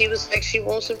money. She was like, she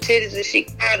wants some titties, and she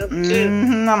got them too.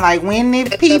 I'm like, when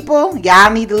the people,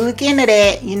 y'all need to look into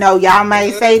that. You know, y'all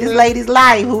might save this lady's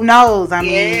life. Who knows? I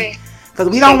mean, because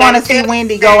we don't want to see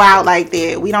Wendy go out like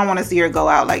that. We don't want to see her go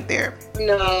out like that.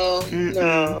 No,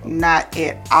 not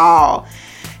at all.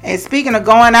 And speaking of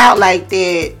going out like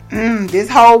that, this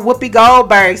whole Whoopi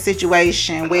Goldberg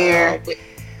situation where,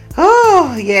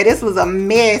 this was a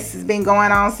mess. It's been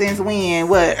going on since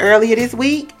when? Earlier this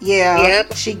week? Yeah.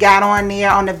 Yep. She got on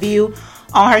there on The View,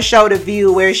 on her show The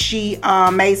View, where she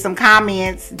made some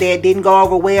comments that didn't go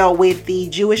over well with the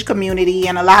Jewish community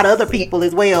and a lot of other people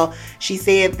as well. She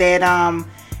said that,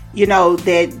 you know,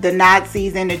 that the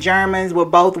Nazis and the Germans were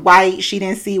both white. She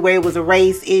didn't see where it was a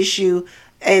race issue,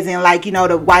 as in, like, you know,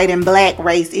 the white and black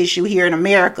race issue here in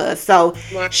America. So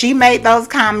she made those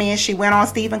comments. She went on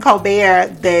Stephen Colbert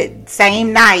the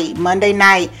same night, Monday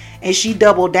night, and she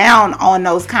doubled down on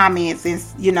those comments and,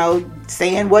 you know,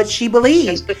 saying what she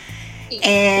believed.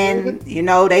 And, you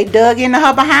know, they dug into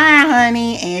her behind,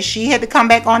 honey, and she had to come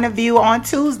back on The View on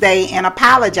Tuesday and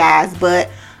apologize.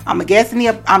 But I'm guessing the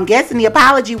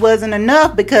apology wasn't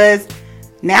enough, because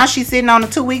now she's sitting on a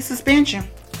 2-week suspension.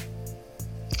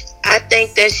 I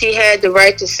think that she had the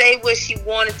right to say what she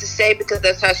wanted to say because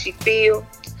that's how she feels.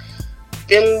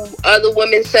 Them other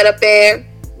women sit up there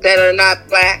that are not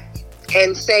black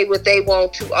and say what they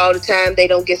want to all the time. They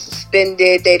don't get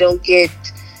suspended. They don't get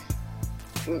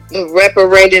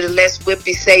reprimanded unless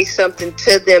Whoopi say something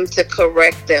to them to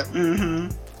correct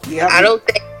them. Yep. I don't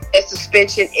think that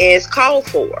suspension is called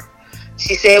for.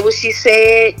 She said what she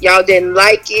said. Y'all didn't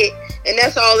like it, and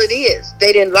that's all it is.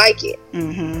 They didn't like it.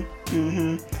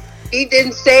 He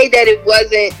didn't say that it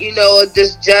wasn't, you know, a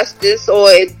disjustice or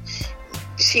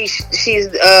she's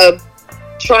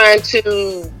trying to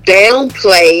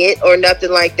downplay it or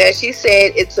nothing like that. She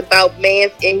said it's about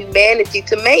man's inhumanity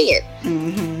to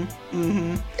man.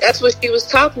 That's what she was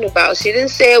talking about. She didn't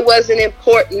say it wasn't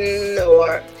important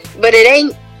but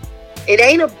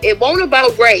it won't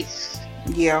about race.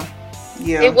 Yeah.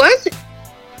 It wasn't.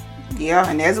 Yeah,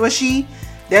 and that's what she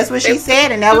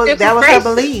said, and that was her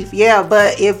belief. Yeah,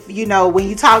 but if, you know, when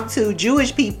you talk to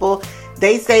Jewish people,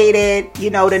 they say that, you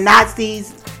know, the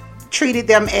Nazis treated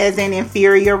them as an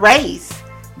inferior race.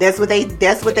 That's what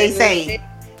they say.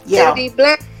 Yeah.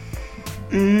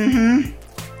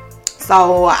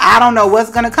 So I don't know what's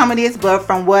gonna come of this, but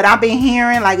from what I've been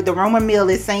hearing, like, the rumor mill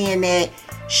is saying that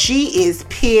she is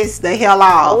pissed the hell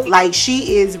off. Like,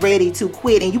 she is ready to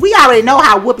quit, and we already know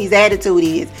how Whoopi's attitude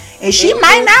is, and she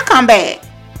might not come back.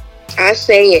 I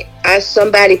say it.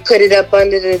 Somebody put it up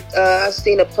under the. I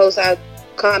seen a post. I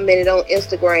commented on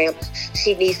Instagram.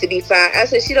 She needs to be fired. I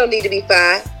said she don't need to be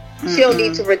fired. She don't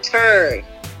need to return.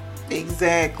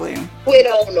 Exactly. Quit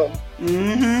on them.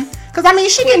 Because, I mean,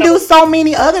 she can do so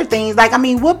many other things. Like, I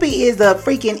mean, Whoopi is a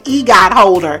freaking EGOT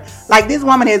holder. Like, this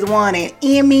woman has won an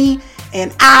Emmy,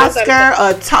 an Oscar,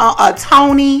 a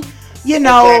Tony. You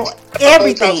know,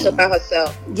 everything. She talks about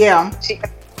herself. Yeah. She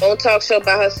on talk show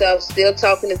about herself, still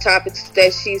talking the topics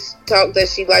that she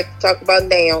like to talk about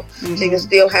now. She can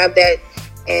still have that,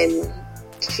 and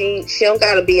she don't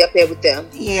gotta be up there with them.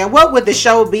 Yeah, what would the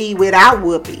show be without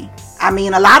Whoopi? I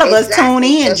mean, a lot of us tune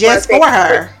in just for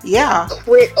her.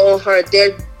 Quit on her.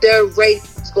 Their rate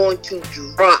is going to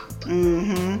drop.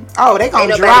 Oh, they're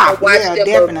gonna drop. Yeah,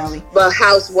 definitely. But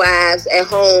housewives at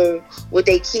home with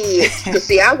their kids. Cause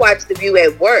see, I watch The View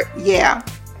at work. Yeah.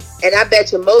 And I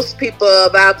bet you most people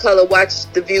of our color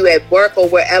watch The View at work or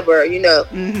wherever, you know.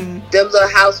 Mm-hmm. Them little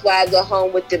housewives are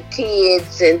home with them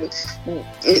kids, and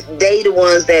they the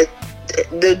ones that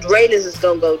the ratings is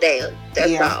going to go down.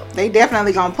 That's all. They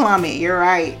definitely going to plummet. You're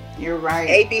right.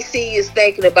 ABC is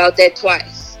thinking about that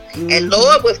twice. Mm-hmm. And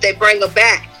Lord, if they bring them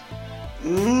back,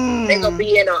 they're going to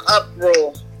be in an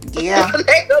uproar. Yeah.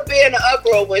 They're going to be in an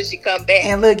uproar when she come back.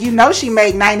 And look, you know she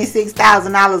make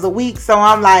 $96,000 a week, so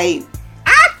I'm like,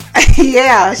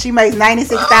 yeah, she makes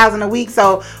 $96,000 a week.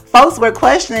 So folks were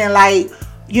questioning, like,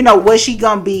 you know, was this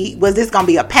gonna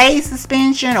be a paid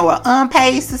suspension or an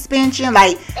unpaid suspension?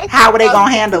 Like, how were they gonna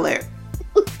handle it?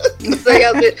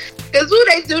 Because who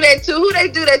they do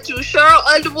that to? Cheryl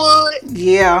Underwood?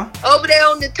 Yeah. Over there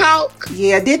on the talk?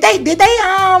 Yeah. Did they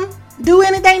do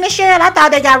anything to Cheryl? I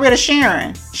thought they got rid of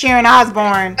Sharon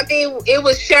Osbourne. I mean, it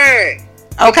was Sharon.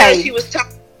 Okay. Because she was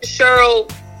talking to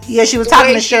Cheryl. Yeah, she was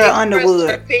talking to Cheryl Underwood.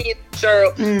 Her opinion of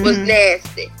Cheryl was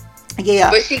nasty.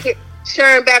 Yeah. But she get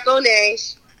Sharon back on there, ain't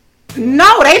she?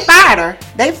 No, they fired her.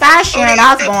 They fired Sharon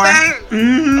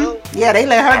Osbourne. Yeah, they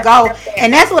let her go.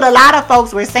 And that's what a lot of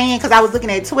folks were saying, because I was looking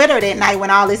at Twitter that night when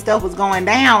all this stuff was going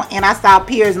down, and I saw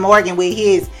Piers Morgan with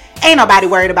his, ain't nobody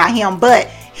worried about him, but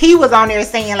he was on there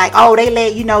saying like, oh, they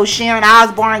let, you know, Sharon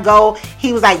Osbourne go.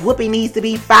 He was like, Whoopi needs to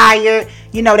be fired.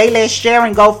 You know, they let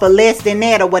Sharon go for less than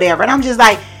that or whatever. And I'm just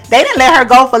like, they didn't let her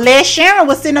go for less. Sharon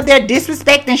was sitting up there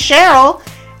disrespecting Cheryl.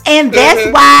 And that's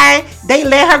why they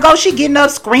let her go. She getting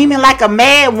up screaming like a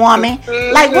mad woman.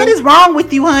 Like, what is wrong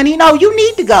with you, honey? No, you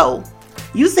need to go.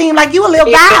 You seem like you a little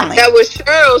violent. If that was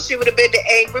Cheryl, she would have been the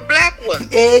angry black one.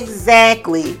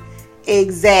 Exactly.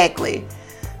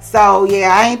 So, yeah,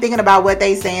 I ain't thinking about what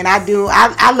they saying. I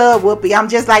love Whoopi. I'm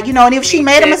just like, you know, and if she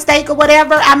made a mistake or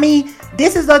whatever, I mean,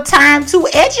 this is a time to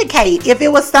educate. If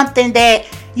it was something that,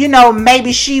 you know,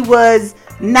 maybe she was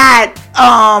not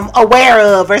aware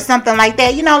of or something like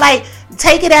that, you know, like,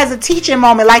 take it as a teaching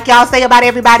moment, like y'all say about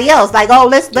everybody else. Like, oh,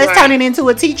 let's turn it into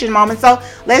a teaching moment. So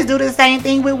let's do the same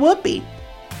thing with Whoopi.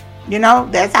 You know,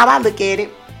 that's how I look at it.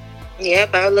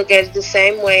 Yep, I look at it the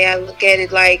same way. I look at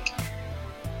it like,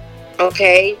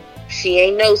 okay, she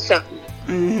ain't know something.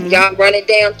 Y'all run it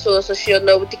down to her so she'll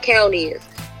know what the count is.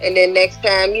 And then next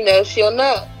time, you know, she'll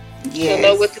know. Yes. She'll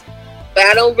know what but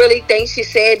I don't really think she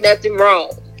said nothing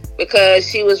wrong, because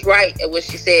she was right at what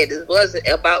she said. It wasn't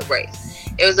about race.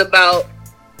 It was about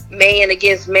man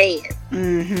against man.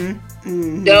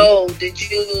 No,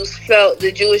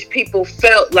 the Jewish people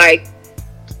felt like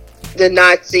the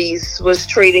Nazis was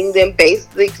treating them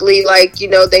basically like, you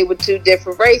know, they were two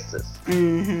different races.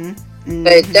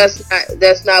 But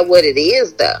that's not what it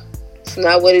is, though. It's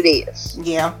not what it is.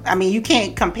 Yeah, I mean, you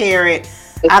can't compare it.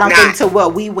 I don't think to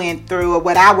what we went through or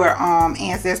what our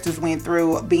ancestors went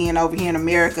through being over here in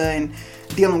America and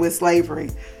dealing with slavery,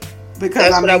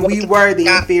 because I mean, we were the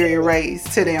inferior race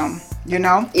to them, you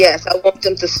know. Yes, I want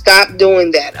them to stop doing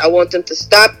that. I want them to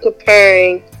stop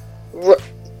comparing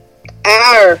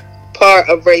our part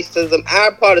of racism,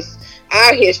 our part of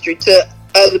our history, to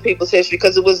other people's history,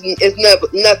 because it's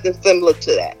nothing similar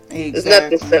to that. Exactly. It's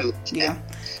nothing similar to that.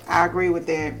 I agree with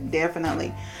that,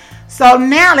 definitely. So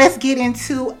now let's get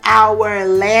into our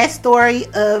last story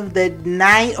of the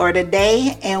night or the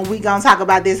day, and we're going to talk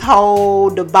about this whole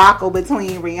debacle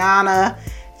between Rihanna,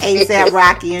 A$AP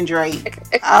Rocky, and Drake.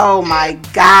 Oh my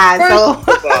God. So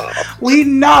we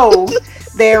know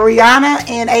that Rihanna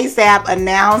and A$AP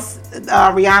announced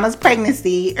Rihanna's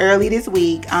pregnancy early this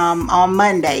week, on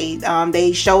Monday.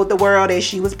 They showed the world that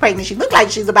she was pregnant. She looked like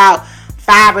she's about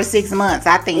 5 or 6 months,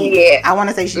 I think. Yeah. I want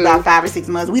to say she's about 5 or 6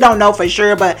 months. We don't know for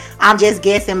sure, but I'm just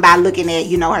guessing by looking at,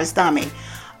 you know, her stomach.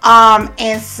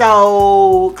 And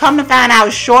so come to find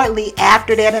out, shortly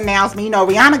after that announcement, you know,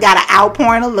 Rihanna got an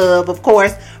outpouring of love, of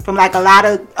course, from like a lot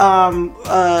of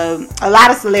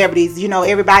celebrities, you know,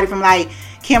 everybody from like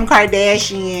Kim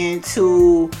Kardashian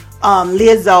to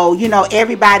Lizzo, you know,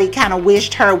 everybody kind of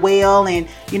wished her well and,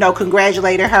 you know,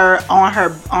 congratulated her on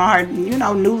her, you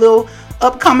know, new little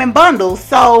upcoming bundle.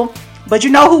 So, but you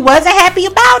know who wasn't happy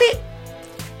about it?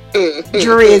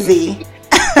 Drizzy.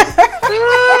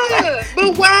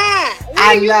 But why?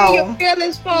 I know. Your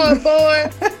feelings for, boy.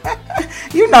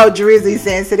 You know Drizzy's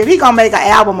sensitive. He gonna make an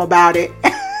album about it.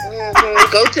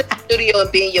 Go to the studio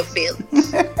and be in your feelings.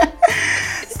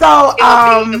 So,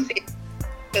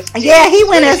 yeah, he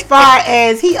went as far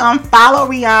as he unfollowed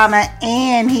Rihanna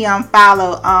and he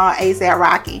unfollowed A$AP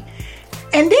Rocky.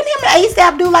 And didn't him and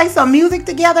A$AP do like some music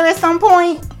together at some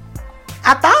point?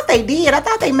 I thought they did. I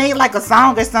thought they made like a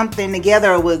song or something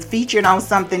together, or was featured on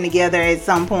something together at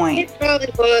some point. It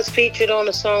probably was featured on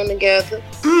a song together.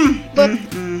 But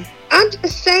I'm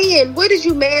just saying, what is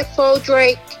you mad for,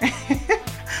 Drake?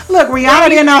 Look, Rihanna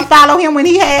didn't unfollow him when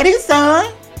he had his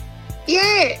son.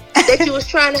 Yeah, that you was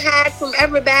trying to hide from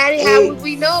everybody. How would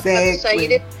we know about the son? You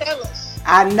didn't tell us.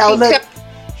 I know. Look,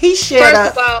 he shared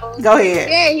First of all, go ahead.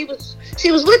 Yeah,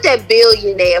 she was with that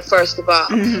billionaire, first of all.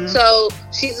 Mm-hmm. So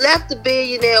she left the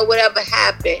billionaire, whatever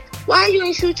happened. Why you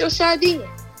ain't shoot your shot then?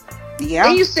 Yeah.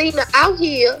 Then you seen her out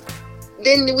here.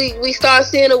 Then we start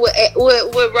seeing her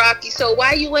with Rocky. So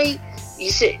why you ain't?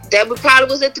 You should. That probably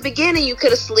was at the beginning. You could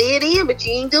have slid in, but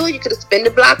you didn't do it. You could have spin the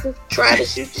block and tried to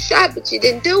shoot the shot, but you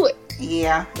didn't do it.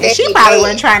 Yeah. And she probably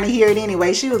wasn't trying to hear it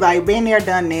anyway. She was like, been there,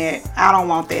 done that. I don't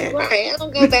want that. Right. I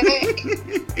don't go back.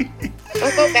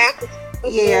 Don't go back.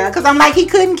 Yeah, because I'm like, he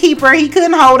couldn't keep her. He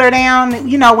couldn't hold her down,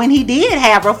 you know, when he did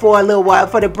have her for a little while,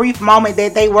 for the brief moment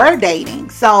that they were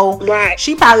dating. So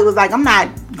she probably was like, I'm not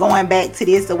going back to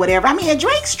this or whatever. I mean,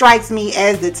 Drake strikes me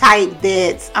as the type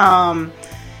that's,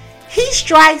 he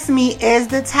strikes me as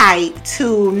the type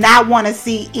to not want to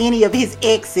see any of his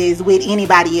exes with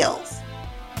anybody else.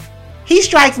 He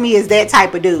strikes me as that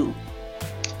type of dude.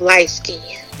 Light skin.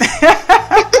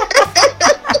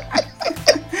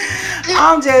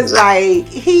 I'm just like,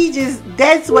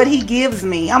 that's what he gives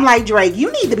me. I'm like, Drake,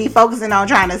 you need to be focusing on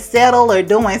trying to settle or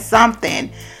doing something.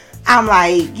 I'm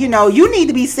like, you know, you need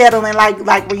to be settling like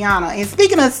Rihanna. And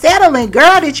speaking of settling,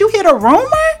 girl, did you hear the rumor?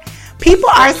 People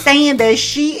are saying that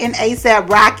she and A$AP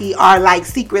Rocky are like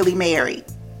secretly married.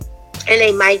 And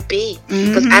they might be.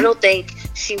 Because I don't think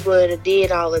she would have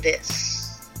did all of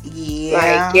this. Yeah.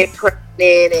 Like get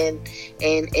pregnant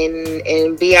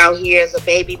and be out here as a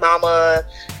baby mama.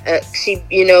 She,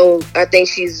 you know, I think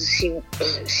she has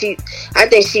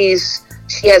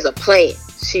a plan.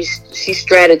 She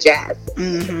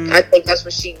strategizes. I think that's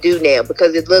what she do now,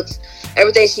 because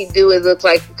everything she do, it looks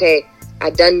like, okay, I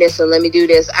done this, so let me do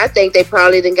this. I think they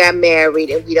probably done got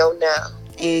married and we don't know.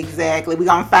 Exactly. We're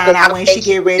going to find out when she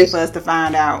get ready for us to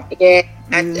find out. Yeah.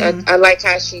 I like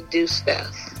how she do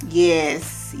stuff.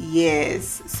 Yes.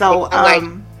 So,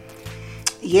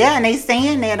 yeah, and they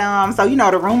saying that, so, you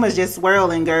know, the rumors just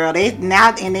swirling, girl.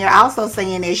 They're also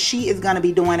saying that she is going to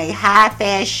be doing a high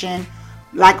fashion,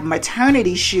 like,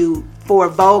 maternity shoot for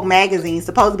Vogue magazine,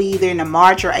 supposed to be either in the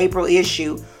March or April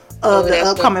issue of the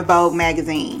upcoming Vogue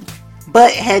magazine.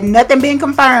 But had nothing been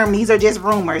confirmed. These are just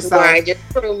rumors. So, right, just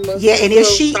rumors. Yeah, and if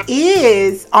she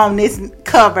is on this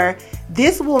cover,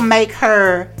 this will make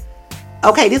her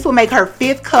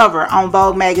 5th cover on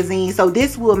Vogue magazine. So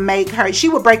this will make her, she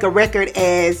will break a record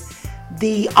as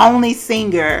the only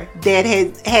singer that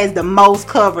has the most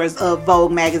covers of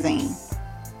Vogue magazine.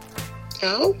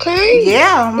 Okay.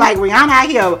 Yeah, I'm like Rihanna out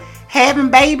here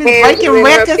having babies, breaking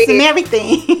records and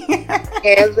everything.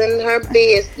 Handling her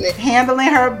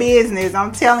business.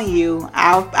 I'm telling you,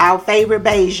 our favorite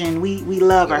Bayesian. We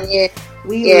love her. Yeah.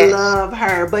 We love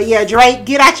her. But yeah, Drake,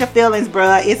 get out your feelings,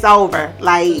 bruh. It's over.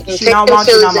 Like, she don't want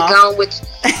you no more.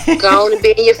 Go on and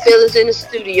be in your feelings in the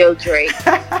studio, Drake.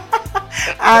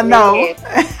 I know.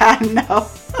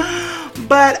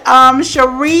 But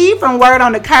Cherie from Word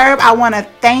on the Curb, I want to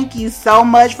thank you so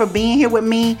much for being here with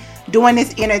me doing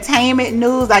this entertainment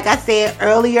news. Like I said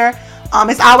earlier,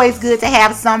 it's always good to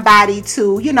have somebody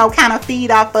to, you know, kind of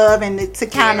feed off of, and to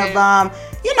kind of,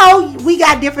 you know, we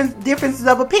got differences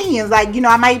of opinions. Like, you know,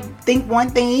 I might think one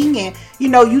thing, and, you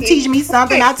know, you teach me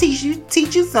something, I'll teach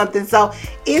you something. So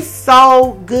it's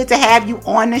so good to have you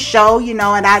on the show, you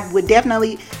know, and I would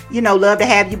definitely, you know, love to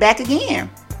have you back again.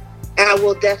 I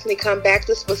will definitely come back.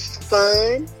 This was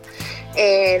fun.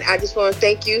 And I just want to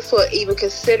thank you for even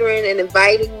considering and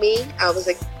inviting me. I was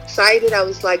excited. I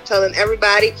was like telling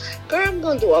everybody, girl, I'm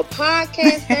going to do a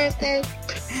podcast.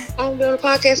 I'm doing a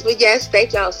podcast. But yes,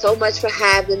 thank y'all so much for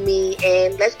having me.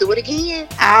 And let's do it again.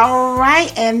 All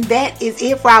right. And that is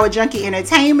it for our Junkie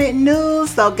Entertainment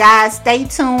news. So guys, stay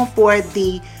tuned for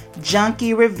the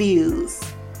Junkie Reviews.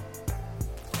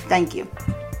 Thank you.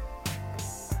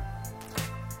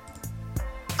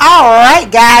 All right,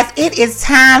 guys, it is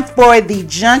time for the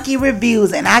Junkie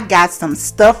Reviews, and I got some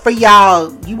stuff for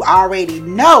y'all. You already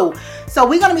know. So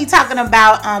we're going to be talking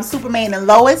about Superman and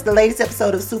Lois, the latest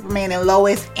episode of Superman and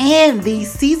Lois, and the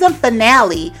season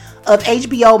finale of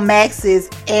HBO Max's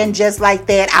And Just Like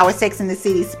That, our Sex and the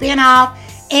City spinoff.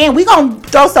 And we're going to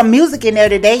throw some music in there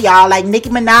today, y'all. Like Nicki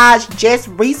Minaj just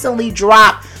recently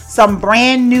dropped some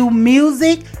brand new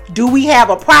music, Do We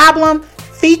Have a Problem,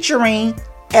 featuring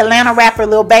Atlanta rapper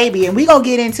Lil Baby, and we're gonna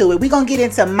get into it. We're gonna get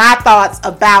into my thoughts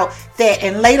about that,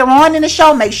 and later on in the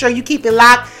show, make sure you keep it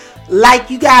locked. Like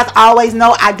you guys always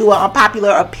know, I do an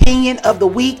unpopular opinion of the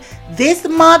week. This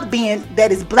month, being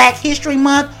that is Black History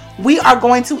Month, we are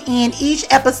going to end each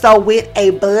episode with a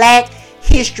Black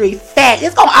History fact.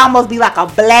 It's gonna almost be like a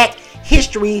Black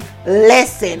history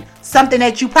lesson, something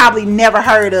that you probably never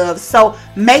heard of. So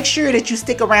make sure that you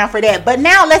stick around for that. But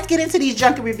now let's get into these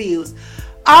junkie reviews.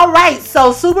 All right,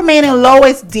 so Superman and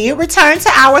Lois did return to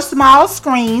our small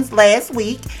screens last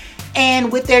week,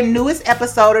 and with their newest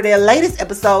episode, or their latest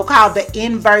episode, called The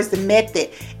Inverse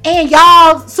Method. And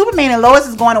y'all, Superman and Lois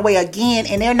is going away again,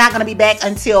 and they're not going to be back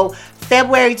until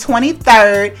February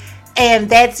 23rd. And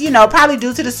that's, probably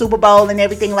due to the Super Bowl and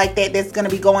everything like that that's going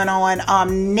to be going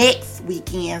on next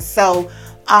weekend. So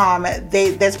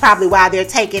that's probably why they're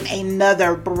taking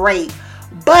another break.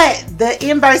 But The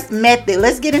Inverse Method,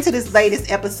 let's get into this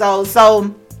latest episode.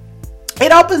 So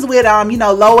it opens with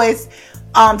Lois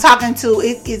talking to,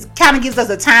 it kind of gives us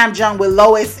a time jump with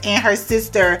Lois and her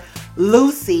sister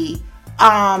Lucy.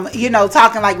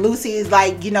 Talking like Lucy is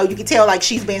like, you can tell like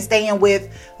she's been staying with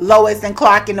Lois and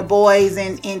Clark and the boys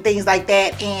and things like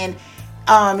that. And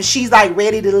she's like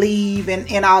ready to leave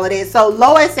and all of that. So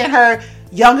Lois and her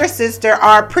younger sister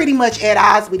are pretty much at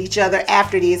odds with each other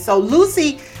after this. So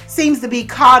Lucy seems to be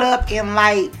caught up in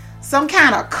like some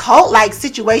kind of cult like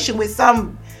situation with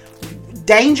some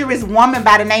dangerous woman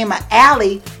by the name of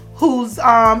Allie, who's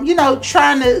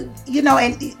trying to,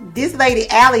 and this lady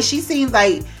Allie, she seems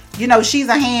like, she's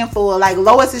a handful. Like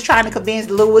Lois is trying to convince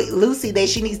Lucy that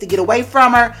she needs to get away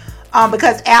from her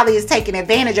because Allie is taking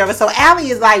advantage of her. So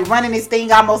Allie is like running this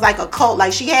thing almost like a cult.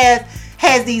 Like she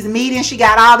has these meetings. She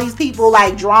got all these people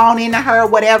like drawn into her,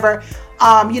 whatever,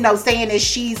 saying that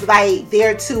she's like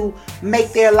there to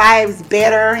make their lives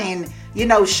better and,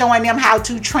 showing them how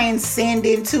to transcend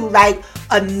into like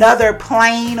another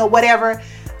plane or whatever.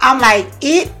 I'm like,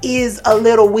 it is a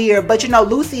little weird, but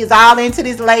Lucy is all into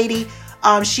this lady.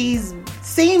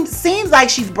 Seems like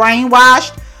she's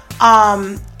brainwashed.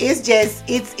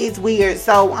 It's weird.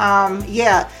 So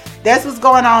yeah, that's what's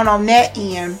going on that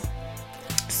end.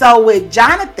 So with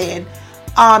Jonathan,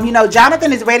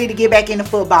 Jonathan is ready to get back into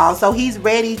football. So he's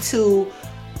ready to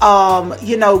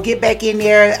get back in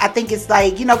there. I think it's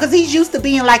like, because he's used to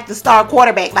being like the star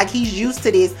quarterback, like he's used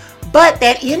to this. But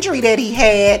that injury that he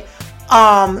had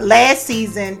last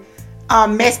season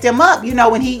messed him up,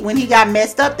 when he got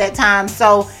messed up that time.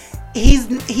 So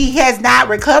he has not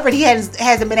recovered. He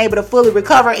hasn't been able to fully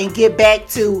recover and get back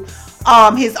to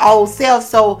his old self.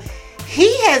 So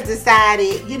he has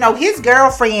decided, his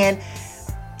girlfriend,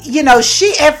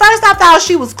 she, at first I thought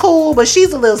she was cool, but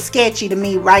she's a little sketchy to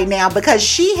me right now because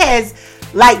she has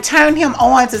like turned him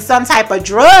on to some type of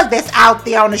drug that's out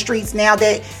there on the streets now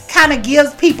that kind of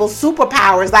gives people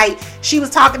superpowers. Like she was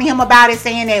talking to him about it,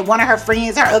 saying that one of her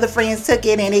other friends took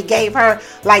it and it gave her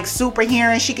like super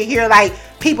hearing. She could hear like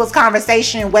people's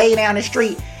conversation way down the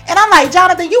street. And I'm like,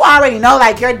 Jonathan, you already know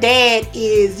like your dad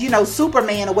is,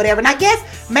 Superman or whatever. And I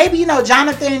guess maybe,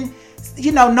 Jonathan,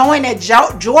 knowing that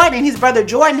Jordan, his brother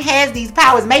Jordan, has these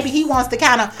powers, maybe he wants to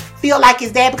kind of feel like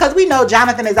his dad, because we know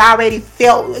Jonathan has already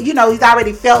felt,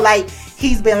 like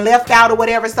he's been left out or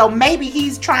whatever. So maybe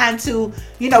he's trying to,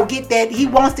 get that, he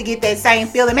wants to get that same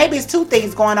feeling. Maybe it's two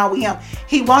things going on with him.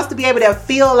 He wants to be able to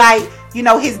feel like,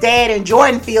 his dad and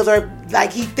Jordan feels, or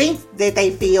like he thinks that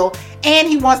they feel, and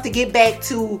he wants to get back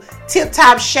to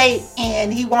tip-top shape,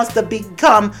 and he wants to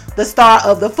become the star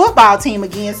of the football team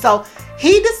again. So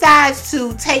he decides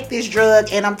to take this drug,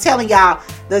 and I'm telling y'all,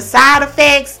 the side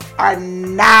effects are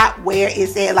not where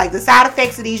it's at. Like the side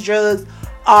effects of these drugs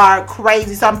are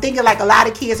crazy. So I'm thinking like a lot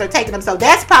of kids are taking them. So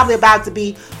that's probably about to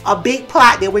be a big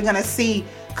plot that we're going to see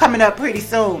coming up pretty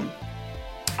soon.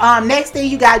 Next thing,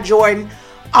 you got Jordan,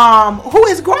 who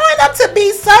is growing up to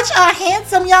be such a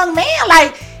handsome young man.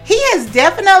 Like he has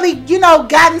definitely,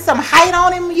 gotten some height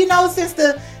on him,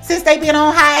 since they've been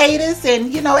on hiatus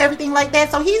and, everything like that.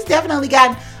 So he's definitely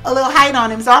gotten a little height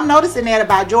on him. So I'm noticing that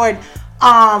about Jordan,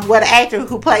 the actor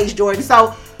who plays Jordan.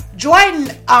 So Jordan,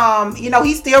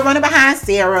 he's still running behind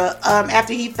Sarah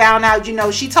after he found out,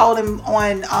 she told him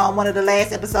on one of the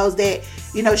last episodes that,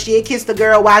 she had kissed the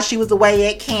girl while she was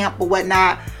away at camp or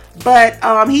whatnot. But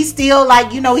he's still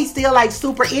like, he's still like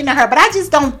super into her. But I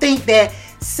just don't think that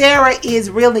Sarah is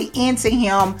really into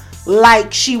him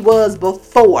like she was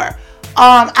before.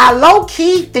 I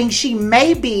low-key think she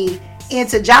may be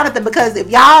into Jonathan, because if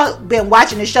y'all been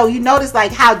watching the show, you notice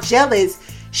like how jealous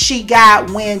she got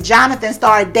when Jonathan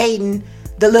started dating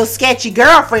the little sketchy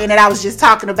girlfriend that I was just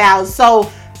talking about.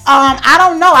 So I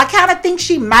don't know. I kind of think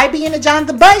she might be into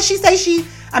Jonathan, but she say she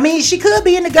could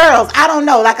be into girls. I don't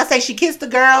know. Like I say, she kissed the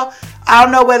girl. I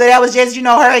don't know whether that was just,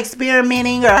 her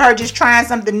experimenting or her just trying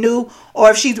something new,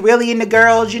 or if she's really into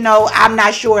girls, I'm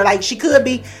not sure. Like she could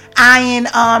be eyeing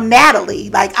Natalie.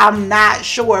 Like I'm not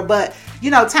sure, but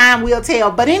time will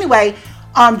tell. But anyway,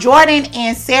 Jordan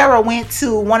and Sarah went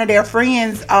to one of their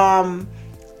friends'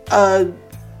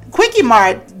 Quickie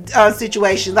Mart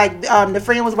situation. Like the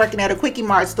friend was working at a Quickie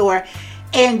Mart store,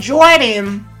 and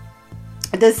Jordan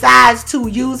decides to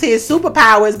use his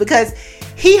superpowers because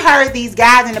he heard these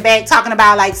guys in the back talking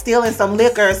about like stealing some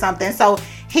liquor or something. So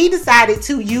he decided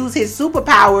to use his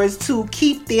superpowers to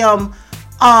keep them,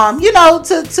 to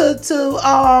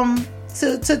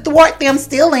thwart them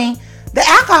stealing the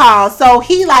alcohol. So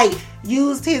he like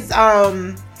used his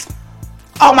oh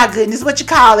my goodness, what you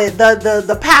call it,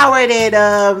 the power that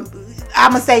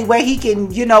I'm gonna say where he can,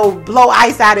 blow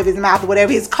ice out of his mouth or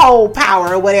whatever, his cold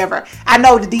power or whatever. I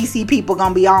know the DC people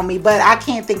gonna be on me, but I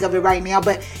can't think of it right now.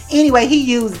 But anyway, he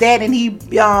used that, and he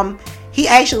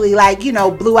actually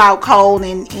blew out cold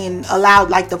and allowed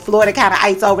like the floor to kind of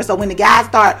ice over. So when the guys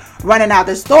start running out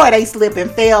the store, they slip and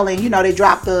fell, and they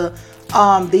dropped the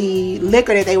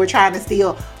liquor that they were trying to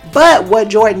steal. But what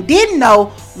Jordan didn't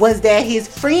know was that his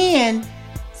friend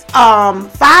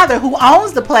father, who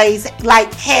owns the place,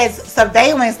 like has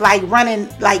surveillance like running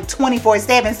like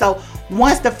 24/7. So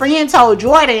once the friend told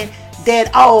Jordan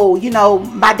that,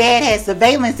 my dad has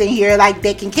surveillance in here, like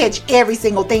they can catch every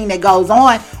single thing that goes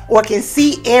on or can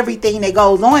see everything that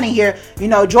goes on in here,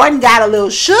 Jordan got a little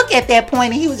shook at that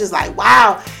point, and he was just like,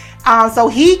 wow. So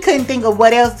he couldn't think of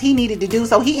what else he needed to do.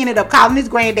 So he ended up calling his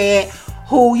granddad,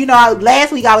 who,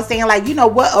 last week I was saying, like,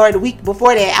 what, or the week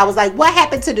before that, I was like, what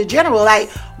happened to the general? Like,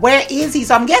 where is he?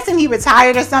 So I'm guessing he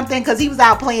retired or something, because he was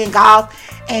out playing golf,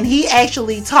 and he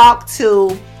actually talked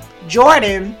to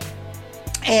Jordan,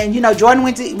 and, Jordan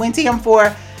went to him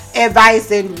for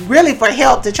advice and really for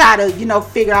help to try to,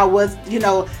 figure out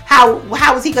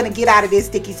how was he going to get out of this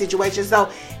sticky situation. So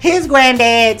his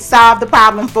granddad solved the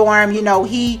problem for him.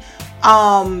 He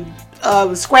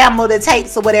scrambled the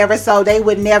tapes or whatever, so they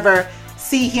would never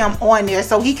see him on there.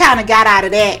 So he kind of got out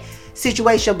of that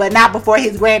situation, but not before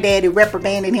his granddaddy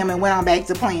reprimanded him and went on back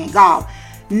to playing golf.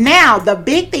 Now the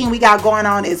big thing we got going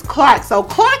on is Clark. So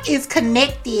Clark is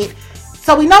connected.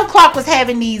 So we know Clark was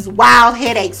having these wild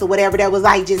headaches or whatever that was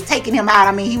like just taking him out.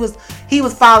 I mean, he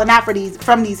was falling out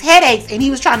from these headaches, and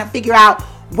he was trying to figure out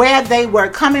where they were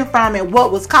coming from and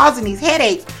what was causing these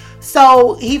headaches.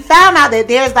 So he found out that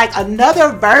there's like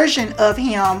another version of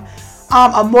him,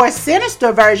 a more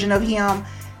sinister version of him,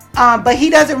 but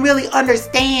he doesn't really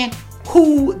understand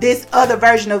who this other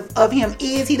version of him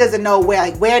is. He doesn't know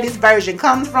where this version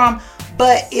comes from,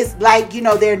 but it's like,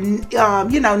 they're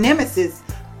nemesis.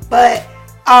 But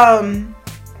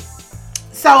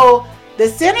so the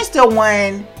sinister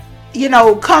one,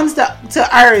 comes to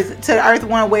Earth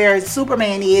One, where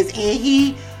Superman is, and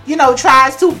he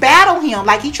tries to battle him.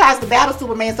 Like, he tries to battle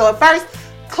Superman. So at first,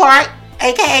 Clark,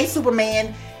 aka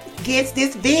Superman, gets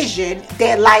this vision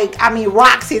that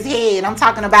rocks his head. I'm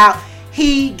talking about,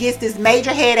 he gets this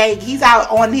major headache. He's out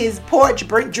on his porch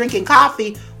drinking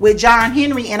coffee with John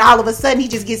Henry, and all of a sudden he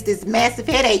just gets this massive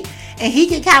headache, and he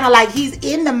can kind of he's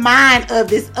in the mind of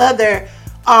this other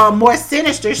more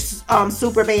sinister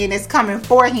Superman that's coming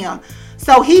for him.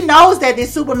 So he knows that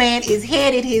this Superman is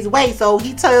headed his way. So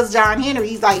he tells John Henry,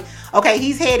 he's like, okay,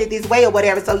 he's headed this way or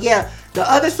whatever. So yeah, the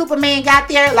other Superman got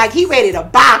there, like he ready to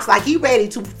box, like he ready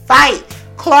to fight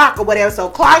Clark or whatever. So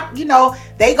Clark,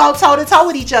 they go toe to toe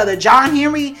with each other. John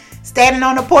Henry standing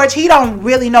on the porch, he don't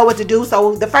really know what to do.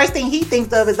 So the first thing he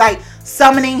thinks of is like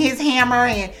summoning his hammer,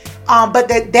 and but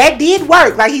that did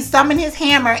work. Like, he summoned his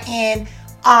hammer, and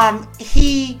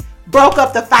he broke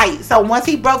up the fight. So once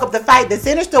he broke up the fight, the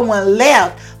sinister one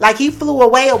left, like he flew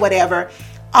away or whatever.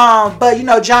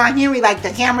 But John Henry, like, the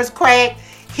hammer's cracked,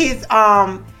 his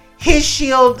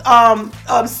shield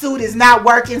suit is not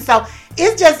working. So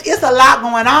it's a lot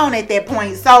going on at that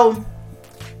point. So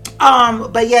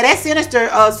but yeah, that sinister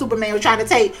Superman was trying to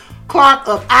take Clark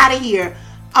up out of here.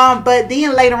 But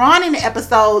then later on in the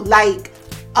episode, like,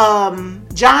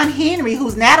 John Henry,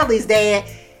 who's Natalie's dad,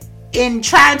 in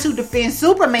trying to defend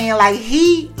Superman, like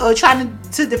he trying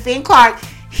to defend Clark,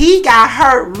 he got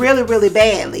hurt really, really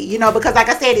badly, because like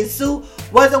I said, his suit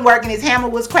wasn't working, his hammer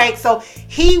was cracked. So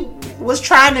he was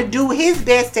trying to do his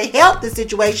best to help the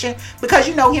situation, because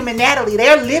him and Natalie,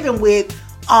 they're living with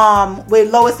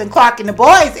Lois and Clark and the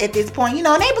boys at this point,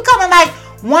 and they becoming like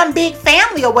one big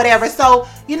family or whatever. So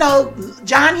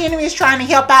John Henry is trying to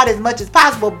help out as much as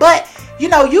possible, but you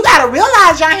got to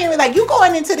realize, John Henry, like, you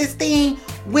going into this thing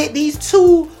with these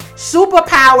two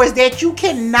superpowers that you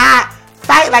cannot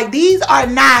fight. Like, these are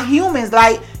not humans.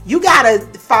 Like, you gotta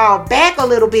fall back a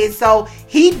little bit. So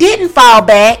he didn't fall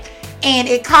back, and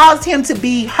it caused him to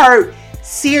be hurt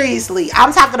seriously.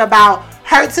 I'm talking about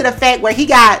hurt to the fact where he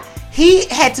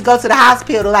had to go to the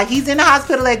hospital. Like, he's in the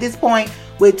hospital at this point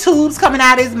with tubes coming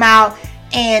out of his mouth,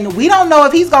 And we don't know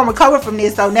if he's going to recover from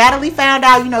this. So Natalie found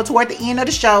out, toward the end of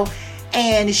the show.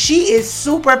 And she is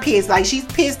super pissed. Like, she's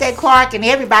pissed at Clark and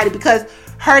everybody because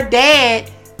her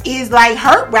dad is, like,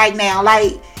 hurt right now.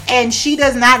 Like, and she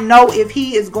does not know if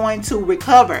he is going to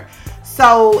recover.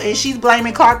 So, and she's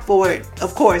blaming Clark for it,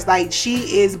 of course. Like,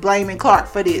 she is blaming Clark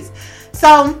for this.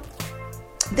 So,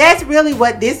 that's really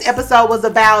what this episode was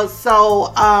about.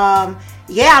 So,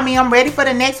 yeah, I mean, I'm ready for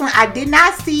the next one. I did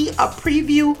not see a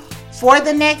preview for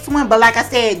the next one. But like I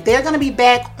said, they're going to be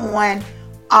back on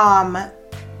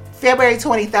February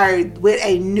 23rd with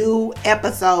a new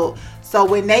episode. So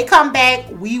when they come back,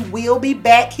 we will be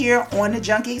back here on the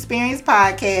Junkie Experience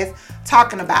podcast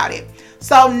talking about it.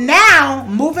 So now,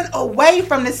 moving away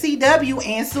from the CW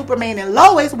and Superman and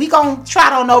Lois, we gonna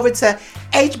trot on over to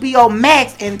HBO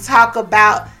Max and talk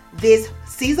about this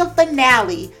season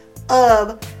finale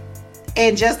of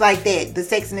And Just Like That, the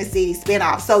Sex and the City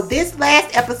spinoff. So this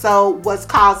last episode was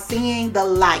called Seeing the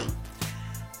Light.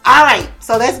 All right,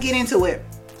 so let's get into it.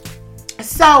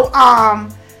 So,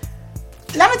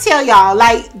 let me tell y'all,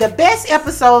 like, the best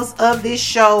episodes of this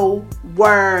show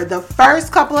were the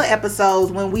first couple of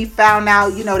episodes when we found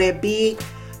out, that Big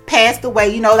passed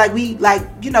away. We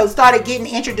started getting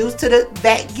introduced to the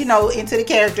back, into the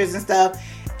characters and stuff.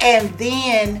 And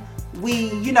then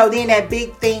then that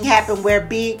big thing happened where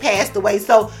Big passed away.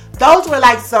 So those were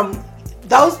like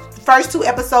those first two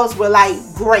episodes were like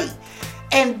great.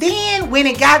 And then when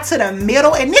it got to the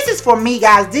middle, and this is for me,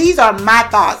 guys, these are my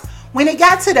thoughts. When it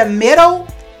got to the middle,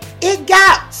 it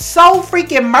got so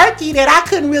freaking murky that I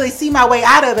couldn't really see my way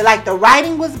out of it. Like, the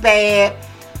writing was bad.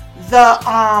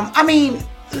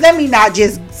 Let me not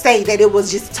just say that it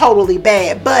was just totally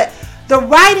bad, but the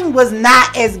writing was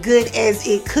not as good as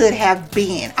it could have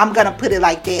been. I'm going to put it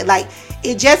like that. Like,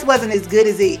 it just wasn't as good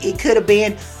as it could have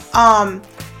been.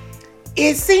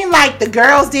 It seemed like the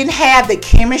girls didn't have the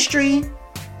chemistry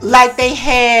like they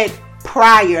had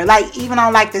prior, like even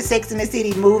on like the Sex and the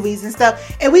City movies and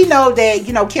stuff. And we know that,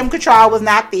 Kim Cattrall was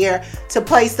not there to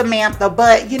play Samantha,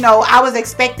 but, I was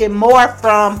expecting more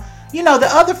from, the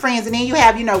other friends. And then you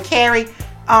have, Carrie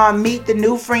meet the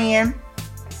new friend,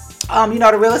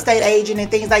 the real estate agent and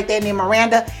things like that. And then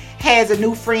Miranda has a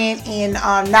new friend in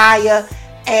Naya.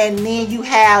 And then you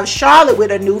have Charlotte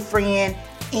with a new friend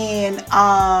in,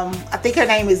 I think her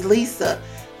name is Lisa,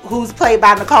 who's played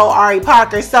by Nicole Ari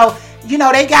Parker. So, they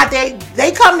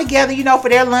come together, for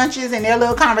their lunches and their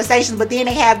little conversations, but then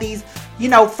they have these,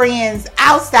 friends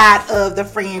outside of the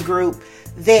friend group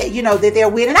that, that they're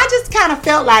with. And I just kind of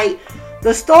felt like the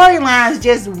storylines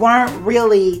just weren't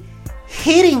really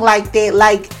hitting like that.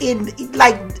 Like,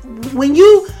 when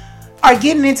you are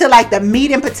getting into like the meat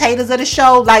and potatoes of the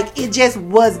show, like, it just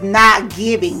was not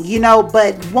giving,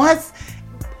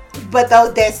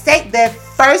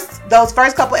 those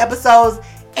first couple episodes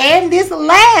and this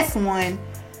last one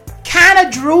kind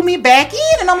of drew me back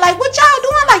in, and I'm like, what y'all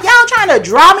doing? Like, y'all trying to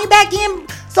draw me back in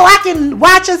so I can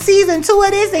watch a season 2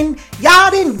 of this, and y'all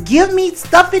didn't give me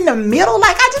stuff in the middle.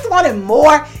 Like, I just wanted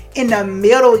more in the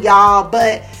middle, y'all.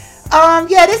 But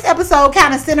this episode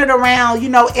kind of centered around,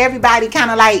 everybody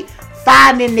kind of like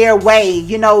finding their way.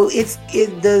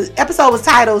 The episode was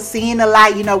titled Seeing the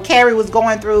Light. Carrie was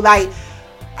going through like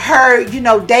her,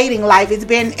 dating life.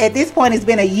 At this point, it's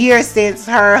been a year since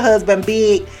her husband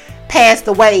Big passed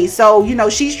away. So,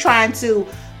 she's trying to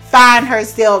find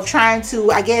herself, trying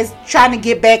to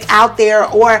get back out there,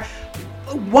 or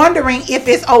wondering if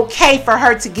it's okay for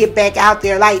her to get back out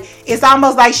there. Like, it's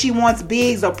almost like she wants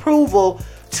Big's approval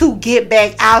to get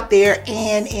back out there,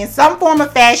 and in some form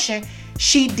of fashion,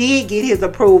 she did get his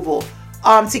approval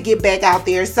to get back out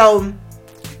there. So,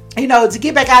 to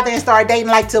get back out there and start dating,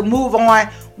 like, to move on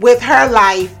with her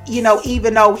life,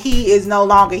 even though he is no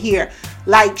longer here.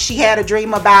 Like, she had a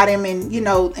dream about him and,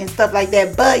 and stuff like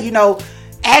that. But,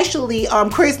 actually,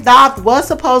 Chris Noth was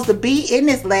supposed to be in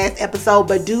this last episode,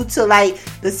 but due to like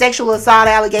the sexual assault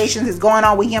allegations that's going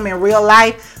on with him in real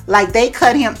life, like, they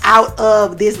cut him out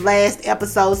of this last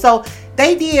episode. So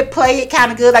they did play it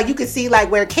kind of good. Like, you could see like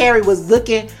where Carrie was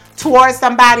looking towards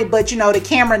somebody, but the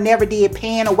camera never did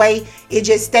pan away. It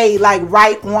just stayed like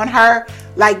right on her,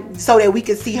 like, so that we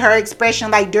could see her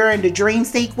expression like during the dream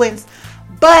sequence.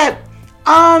 But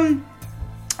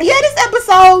this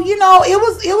episode,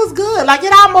 it was good. Like,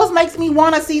 it almost makes me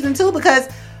want a season 2, because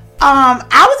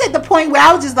I was at the point where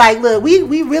I was just like, look, we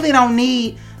really don't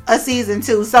need a season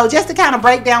 2. So just to kind of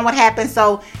break down what happened.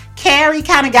 So Carrie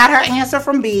kind of got her answer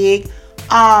from Big.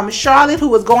 Charlotte, who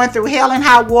was going through hell and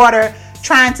high water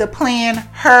trying to plan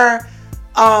her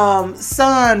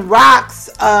son Rock's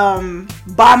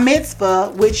bar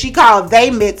mitzvah, which she called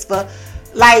they mitzvah.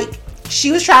 Like,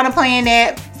 she was trying to plan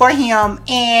that for him,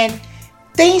 and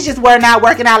things just were not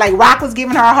working out. Like, Rock was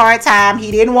giving her a hard time.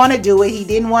 He didn't want to do it.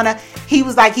 He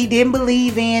was like, he didn't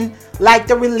believe in like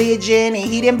the religion, and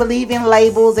he didn't believe in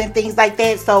labels and things like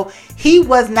that. So he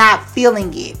was not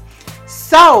feeling it.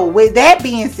 So with that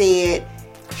being said,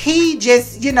 he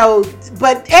just,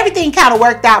 but everything kind of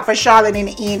worked out for Charlotte in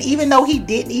the end. Even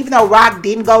though Rock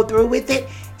didn't go through with it,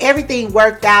 everything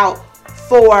worked out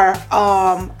for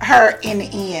her in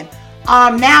the end.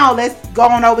 Now let's go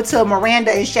on over to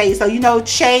Miranda and Shay. So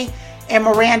Shay and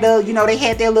Miranda, they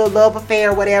had their little love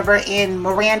affair or whatever, and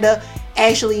Miranda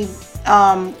actually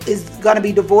is gonna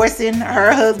be divorcing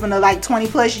her husband of like 20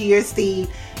 plus years, Steve,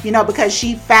 because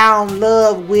she found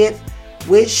love with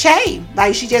Shay.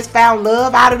 Like, she just found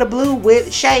love out of the blue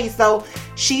with Shay. So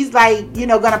she's like,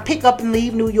 gonna pick up and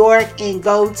leave New York and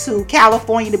go to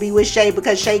California to be with Shay,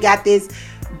 because Shay got this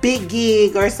big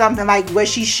gig or something, like where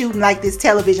she's shooting like this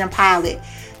television pilot.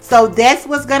 So that's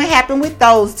what's gonna happen with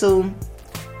those two.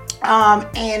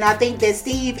 And I think that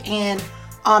Steve and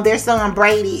their son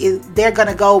Brady they're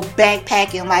gonna go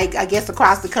backpacking, like I guess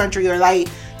across the country, or like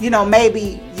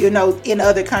maybe in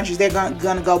other countries they're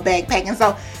gonna go backpacking.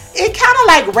 So it kind of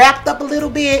like wrapped up a little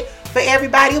bit for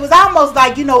everybody. It was almost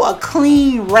like a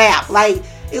clean wrap. Like,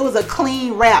 it was a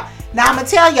clean wrap. Now I'm gonna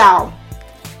tell y'all,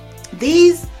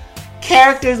 these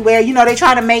characters where they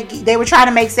were trying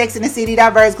to make Sex and the City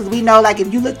diverse, because we know, like,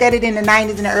 if you looked at it in the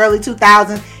 90s and the early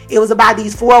 2000s, it was about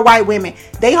these 4 white women.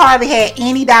 They hardly had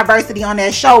any diversity on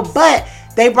that show, but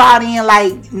they brought in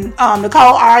like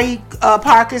Nicole Ari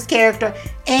Parker's character,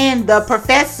 and the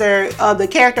professor, the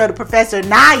character of the professor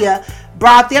Naya,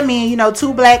 brought them in,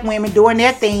 2 black women doing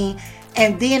their thing.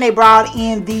 And then they brought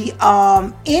in the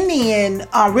Indian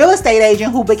real estate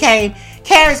agent who became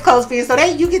Carrie's close friend. So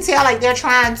you can tell like they were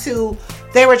trying to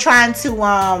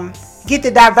get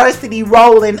the diversity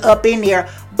rolling up in there.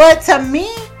 But to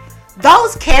me,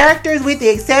 those characters, with the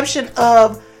exception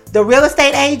of the real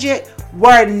estate agent,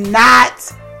 were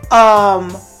not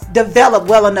developed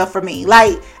well enough for me.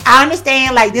 Like, I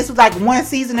understand like this was like 1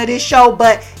 season of this show,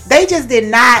 but they just did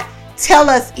not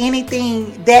tell us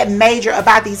anything that major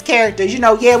about these characters.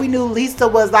 Yeah, we knew Lisa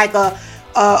was like a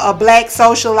black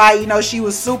socialite. She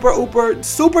was super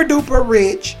duper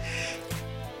rich,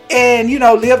 and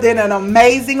lived in an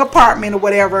amazing apartment or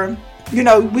whatever.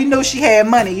 We knew she had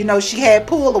money. She had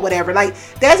pool or whatever. Like,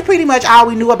 that's pretty much all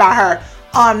we knew about her.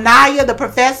 Naya, the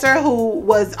professor, who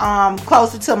was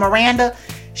closer to Miranda,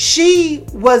 she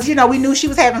was, we knew she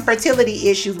was having fertility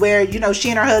issues where, she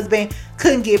and her husband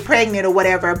couldn't get pregnant or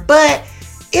whatever. But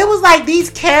it was like these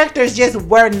characters just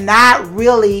were not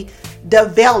really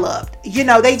developed.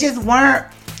 They just weren't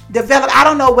developed. I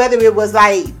don't know whether it was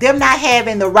like them not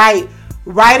having the right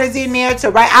writers in there to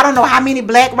write. I don't know how many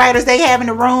black writers they have in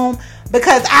the room,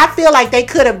 because I feel like they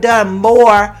could have done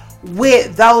more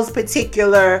with those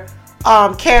particular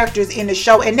characters in the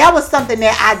show. And that was something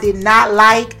that I did not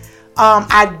like.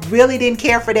 I really didn't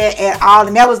care for that at all,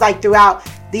 and that was like throughout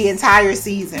the entire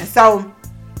season. So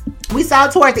we saw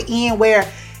toward the end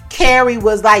where Carrie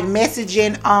was like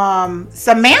messaging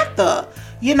Samantha,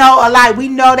 a lot. We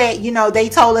know that they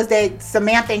told us that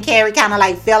Samantha and Carrie kind of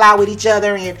like fell out with each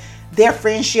other, and their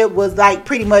friendship was like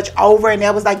pretty much over, and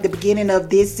that was like the beginning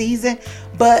of this season.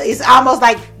 But it's almost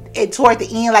like toward the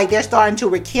end, like they're starting to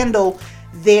rekindle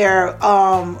their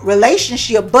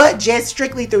relationship, but just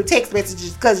strictly through text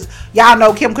messages, because y'all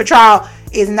know Kim Cattrall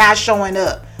is not showing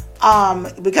up,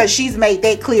 because she's made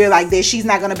that clear, like that she's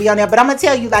not going to be on there. But I'm gonna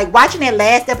tell you, like, watching that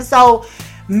last episode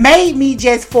made me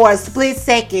just for a split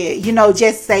second,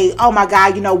 just say, oh my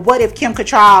God, what if Kim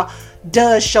Cattrall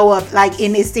does show up like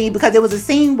in this scene? Because it was a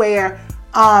scene where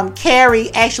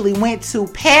Carrie actually went to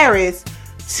Paris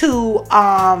to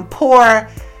pour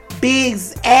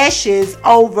Big's ashes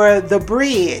over the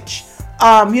bridge,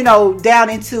 down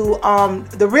into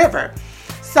the river.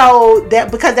 So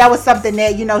that, because that was something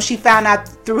that, she found out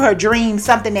through her dream,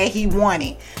 something that he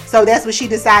wanted. So that's what she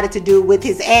decided to do with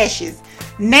his ashes.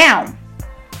 Now,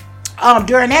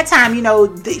 during that time,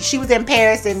 she was in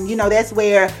Paris, and, that's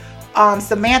where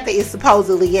Samantha is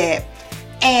supposedly at.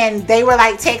 And they were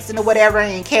like texting or whatever,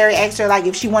 and Carrie asked her like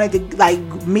if she wanted to like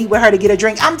meet with her to get a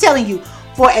drink. I'm telling you,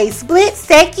 for a split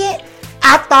second,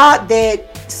 I thought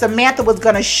that Samantha was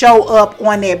going to show up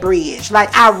on that bridge.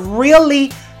 Like, I really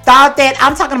thought that.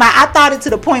 I'm talking about, I thought it to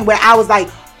the point where I was like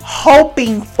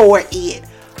hoping for it.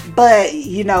 But,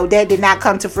 that did not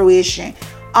come to fruition.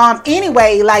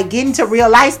 Anyway, like getting to real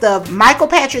life stuff, Michael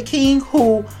Patrick King,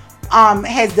 who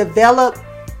has developed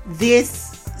this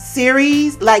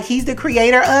series, like he's the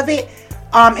creator of it,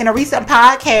 in a recent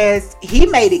podcast, he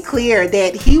made it clear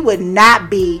that he would not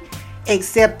be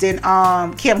accepting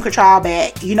Kim Cattrall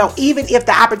back. You know, even if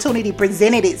the opportunity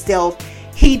presented itself,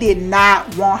 he did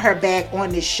not want her back on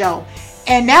this show.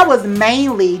 And that was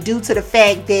mainly due to the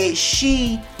fact that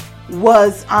she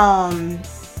was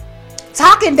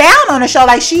talking down on the show.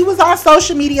 Like, she was on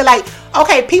social media, like,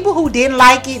 okay, people who didn't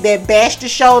like it, that bashed the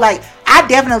show, like, I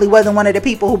definitely wasn't one of the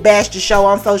people who bashed the show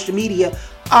on social media,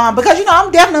 because, you know,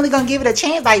 I'm definitely gonna give it a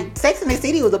chance. Like, Sex and the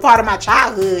City was a part of my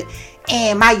childhood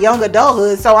and my young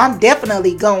adulthood, so I'm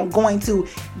definitely going to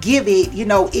give it, you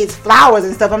know, its flowers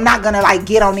and stuff. I'm not gonna, like,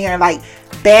 get on there and, like,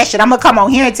 bash it. I'm gonna come on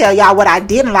here and tell y'all what I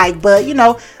didn't like, but, you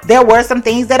know, there were some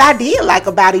things that I did like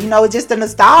about it. You know, just the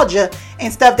nostalgia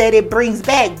and stuff that it brings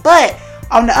back. But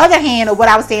on the other hand of what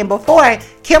I was saying before,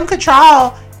 Kim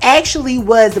Cattrall actually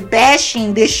was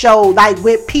bashing this show, like,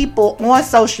 with people on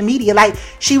social media. Like,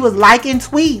 she was liking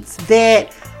tweets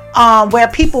that where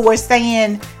people were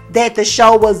saying that the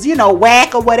show was, you know,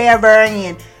 whack or whatever,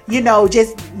 and, you know,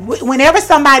 just whenever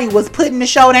somebody was putting the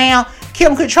show down,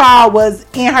 Kim Cattrall was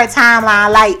in her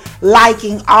timeline, like,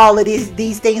 liking all of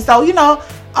these things. So, you know,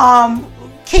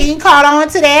 King caught on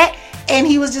to that, and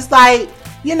he was just like,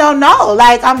 you know, no,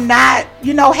 like, I'm not,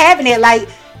 you know, having it. Like,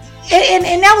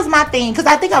 and that was my thing, because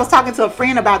I think I was talking to a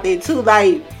friend about that too.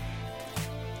 Like,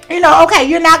 you know, okay,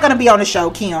 you're not going to be on the show,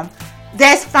 Kim.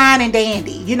 That's fine and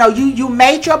dandy. You know, you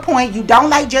made your point. You don't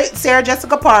like Sarah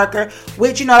Jessica Parker,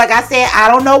 which, you know, like I said, I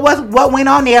don't know what went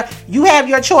on there. You have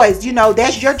your choice. You know,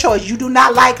 that's your choice. You do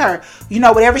not like her. You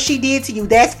know, whatever she did to you,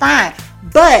 that's fine.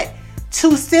 But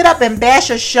to sit up and bash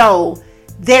a show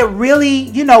that really,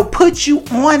 you know, put you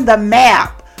on the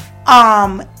map,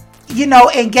 you know,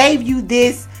 and gave you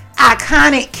this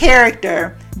iconic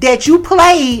character that you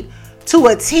played to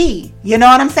a T. You know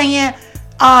what I'm saying?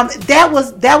 That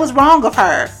was wrong of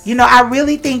her. You know, I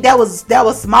really think that was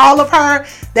small of her.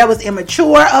 That was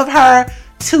immature of her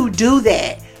to do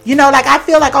that. You know, like, I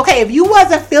feel like, okay, if you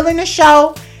wasn't feeling the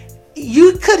show,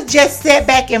 you could just sit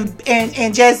back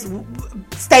and just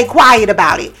stay quiet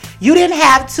about it. You didn't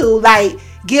have to, like,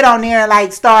 get on there and,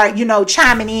 like, start, you know,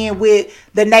 chiming in with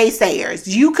the naysayers.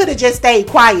 You could have just stayed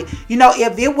quiet. You know,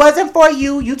 if it wasn't for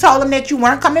you, you told them that you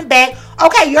weren't coming back.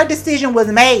 Okay, your decision was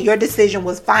made. Your decision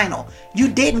was final. You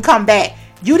didn't come back.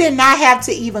 You did not have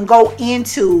to even go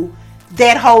into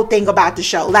that whole thing about the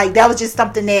show. Like, that was just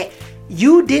something that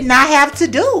you did not have to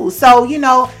do. So, you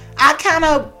know, I kind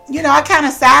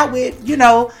of side with, you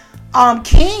know,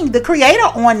 King, the creator,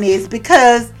 on this,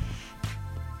 because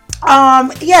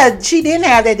yeah, she didn't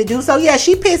have that to do. So yeah,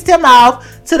 she pissed him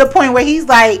off to the point where he's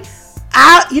like,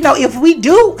 you know, if we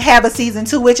do have a season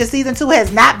 2, which a season 2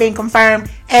 has not been confirmed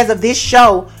as of this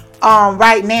show,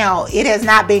 right now, it has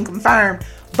not been confirmed.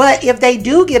 But if they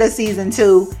do get a season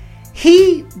 2,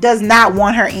 he does not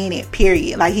want her in it,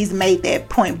 period. Like, he's made that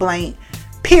point blank,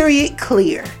 period,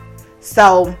 clear.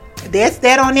 So that's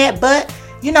that on that. But,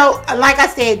 you know, like I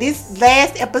said, this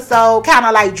last episode kind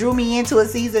of, like, drew me into a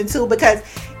season 2, because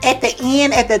at the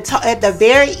end, at the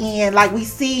very end, like, we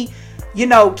see, you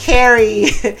know, Carrie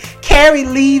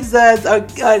leaves us,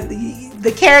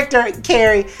 the character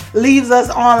Carrie leaves us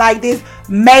on, like, this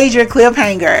major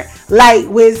cliffhanger, like,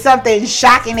 with something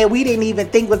shocking that we didn't even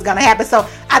think was gonna happen. So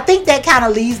I think that kind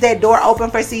of leaves that door open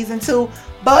for season 2.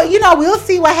 But, you know, we'll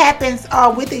see what happens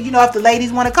with it. You know, if the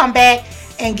ladies want to come back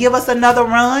and give us another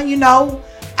run, you know,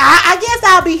 I guess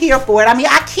I'll be here for it. I mean,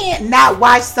 I can't not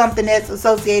watch something that's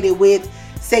associated with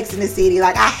Sex and the City.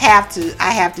 Like, I have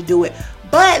to do it.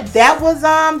 But that was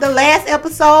the last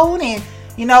episode, and,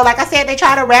 you know, like I said, they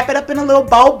try to wrap it up in a little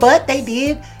bow, but they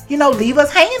did, you know, leave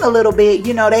us hanging a little bit.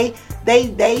 You know, they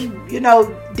you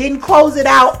know, didn't close it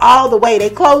out all the way. They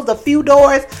closed a few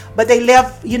doors, but they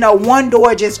left, you know, one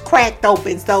door just cracked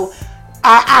open. So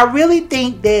I really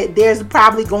think that there's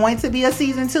probably going to be a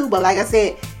season 2, but like I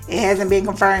said, it hasn't been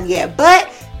confirmed yet.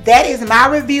 But that is my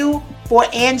review for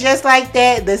And Just Like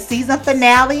That, the season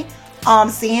finale,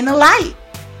 Seeing the Light.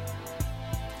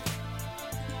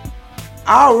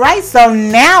 All right, so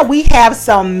now we have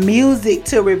some music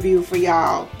to review for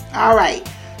y'all. All right,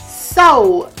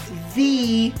 so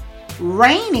the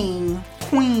reigning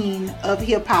queen of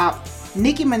hip hop,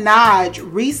 Nicki Minaj,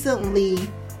 recently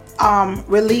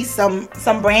released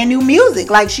some brand new music.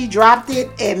 Like, she dropped it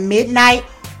at midnight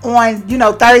on, you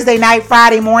know, Thursday night,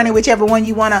 Friday morning, whichever one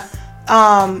you want to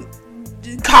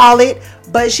call it.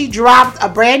 But she dropped a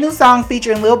brand new song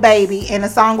featuring Lil Baby, and the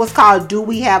song was called Do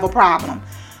We Have a Problem?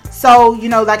 So, you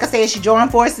know, like I said, she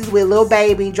joined forces with Lil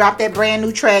Baby, dropped that brand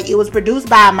new track. It was produced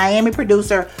by Miami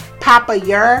producer Papa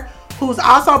Yer, who's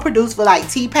also produced for, like,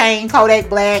 T-Pain, Kodak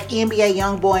Black, NBA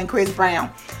Youngboy, and Chris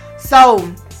Brown.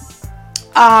 So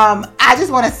I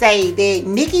just want to say that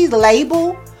Nicki's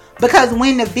label because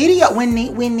when the video, when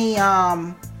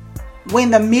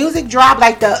the music dropped,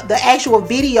 like the actual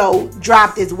video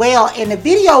dropped as well, and the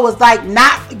video was like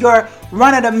not your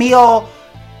run-of-the-mill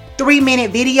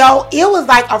 3-minute video. It was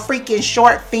like a freaking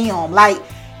short film, like,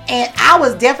 and I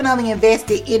was definitely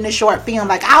invested in the short film.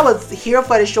 Like, I was here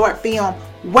for the short film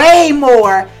way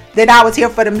more than I was here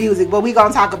for the music, but we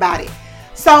gonna talk about it.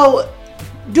 So,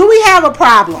 do we have a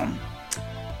problem?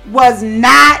 Was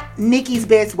not Nicki's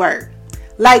best work.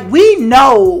 Like, we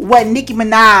know what Nicki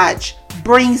Minaj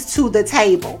brings to the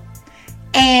table,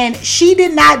 and she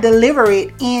did not deliver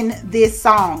it in this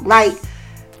song. Like,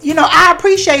 you know, I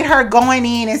appreciate her going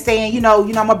in and saying, you know,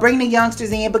 I'm gonna bring the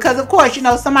youngsters in, because of course, you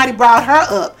know, somebody brought her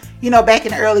up, you know, back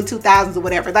in the early 2000s or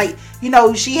whatever. Like, you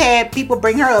know, she had people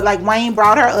bring her up, like Wayne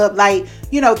brought her up, like,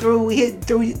 you know, through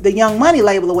the Young Money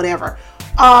label or whatever.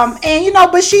 And you know,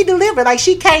 but she delivered. Like,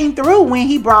 she came through when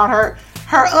he brought her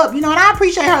up, you know, and I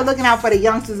appreciate her looking out for the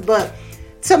youngsters. But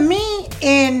to me,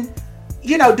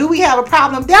 you know, do we have a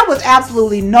problem? There was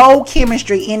absolutely no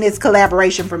chemistry in this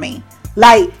collaboration for me.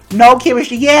 Like, no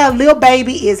chemistry. Yeah, Lil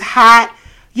Baby is hot,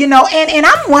 you know, and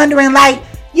I'm wondering, like,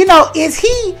 you know, is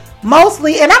he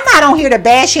mostly, and I'm not on here to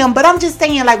bash him, but I'm just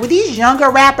saying, like, with these younger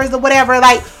rappers or whatever,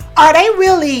 like, are they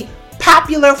really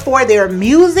popular for their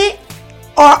music,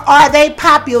 or are they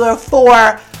popular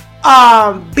for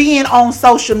being on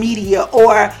social media,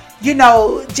 or, you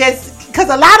know, just because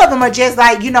a lot of them are just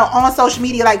like, you know, on social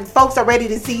media, like, folks are ready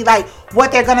to see like what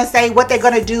they're gonna say, what they're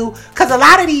gonna do, because a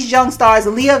lot of these young stars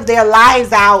live their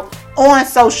lives out on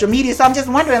social media. So I'm just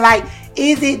wondering, like,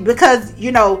 is it because,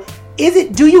 you know,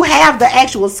 do you have the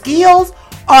actual skills,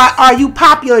 or are you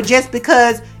popular just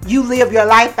because you live your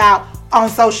life out on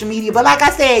social media? But like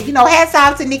I said, you know, hats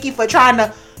off to Nicki for trying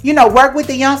to, you know, work with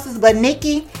the youngsters. But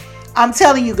Nicki, I'm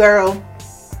telling you, girl,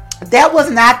 that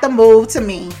was not the move to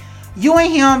me. You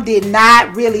and him did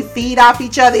not really feed off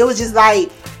each other. It was just like,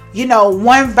 you know,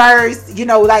 one verse, you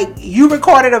know, like you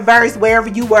recorded a verse wherever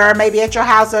you were, maybe at your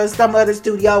house or some other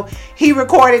studio. He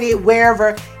recorded it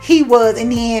wherever he was,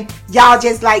 and then y'all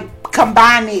just like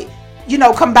combine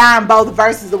both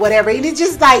verses or whatever. And it's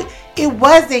just like, it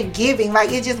wasn't giving,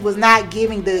 like, it just was not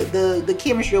giving the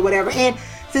chemistry or whatever. And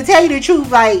to tell you the truth,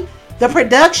 like, the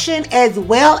production as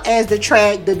well as the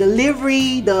track, the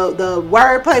delivery, the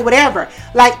wordplay, whatever,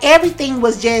 like, everything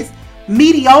was just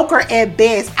mediocre at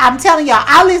best. I'm telling y'all,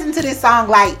 I listened to this song,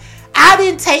 like, I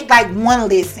didn't take like one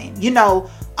listen, you know,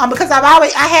 because I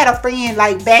had a friend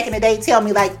like back in the day tell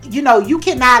me, like, you know, you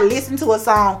cannot listen to a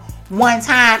song one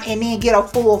time and then get a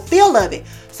full feel of it.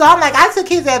 So I'm like, I took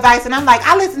his advice, and I'm like,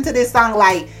 I listened to this song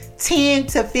like 10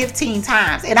 to 15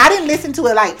 times, and I didn't listen to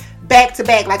it like back to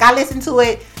back. Like, I listened to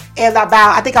it as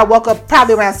about, I think I woke up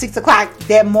probably around 6 o'clock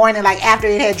that morning, like after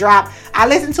it had dropped. I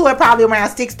listened to it probably around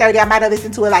 6:30. I might have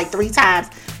listened to it like 3 times.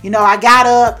 You know, I got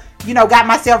up, you know, got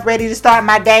myself ready to start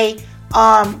my day.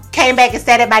 Came back and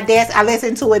sat at my desk. I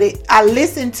listened to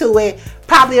it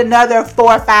probably another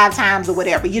 4 or 5 times or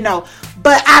whatever, you know.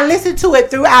 But I listened to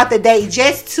it throughout the day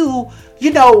just to,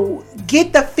 you know,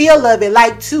 get the feel of it,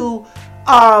 like to,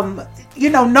 you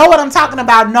know what I'm talking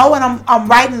about, know what I'm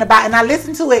writing about. And I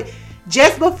listened to it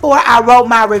just before I wrote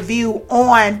my review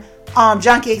on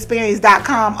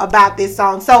JunkieExperience.com about this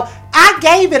song. So I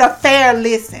gave it a fair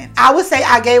listen. I would say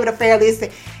I gave it a fair listen.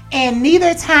 And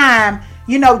neither time,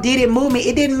 you know, did it move me.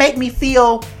 It didn't make me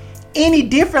feel any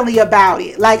differently about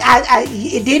it. Like,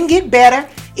 it didn't get better.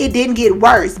 It didn't get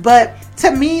worse. But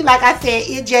to me, like I said,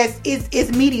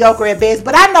 it's mediocre at best.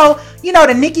 But I know, you know,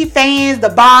 the Nicki fans, the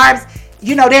Barbs,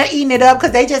 you know, they're eating it up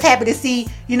because they just happy to see,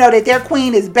 you know, that their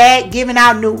queen is back, giving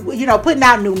out new, you know, putting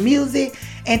out new music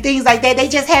and things like that. They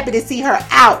just happy to see her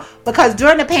out, because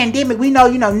during the pandemic, we know,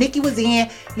 you know, Nicki was in,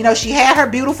 you know, she had her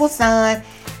beautiful son,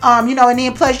 you know, and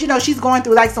then plus, you know, she's going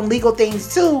through like some legal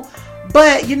things too.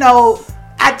 But, you know,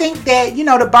 I think that, you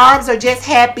know, the Barbs are just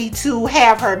happy to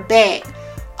have her back.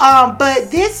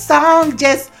 But this song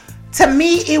just, to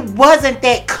me, it wasn't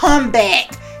that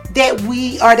comeback that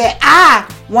I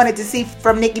wanted to see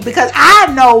from Nicki, because I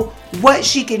know what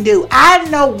she can do. I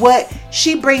know what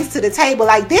she brings to the table.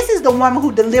 Like, this is the woman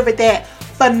who delivered that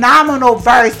phenomenal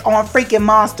verse on freaking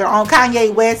Monster, on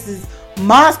Kanye West's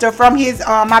Monster from his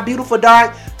My Beautiful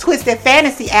Dark Twisted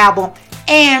Fantasy album.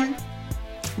 And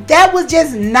that was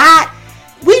just not,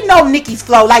 we know Nicki's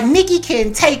flow. Like, Nicki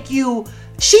can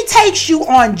she takes you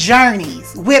on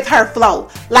journeys with her flow.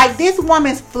 Like, this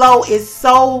woman's flow is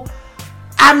so,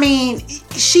 I mean,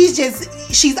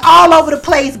 she's all over the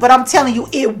place, but I'm telling you,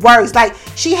 it works. Like,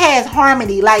 she has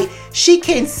harmony. Like, she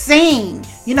can sing.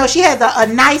 You know, she has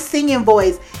a nice singing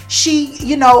voice. She,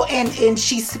 you know, and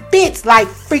she spits like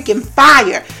freaking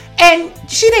fire. And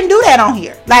she didn't do that on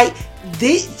here. Like,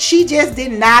 she just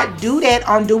did not do that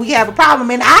on Do We Have a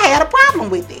Problem? And I had a problem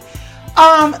with it.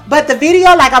 But the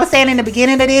video, like I was saying in the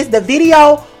beginning of this, the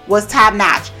video was top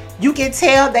notch. You can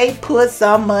tell they put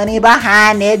some money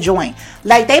behind that joint.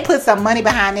 Like, they put some money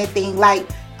behind that thing. Like,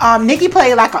 Nicki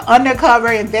played like an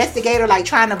undercover investigator, like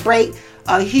trying to break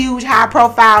a huge high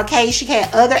profile case. She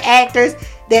had other actors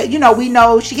that, you know, we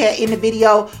know she had in the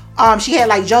video. She had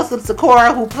like Joseph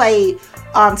Sikora, who played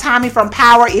Tommy from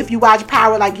Power. If you watch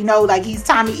Power, like, you know, like he's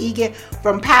Tommy Egan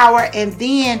from Power. And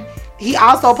then he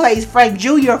also plays Frank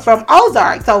Jr. from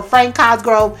Ozark. So Frank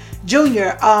Cosgrove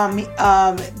Jr.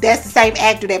 That's the same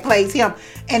actor that plays him.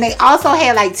 And they also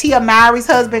had like Tia Mowry's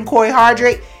husband, Corey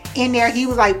Hardrick, in there. He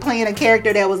was like playing a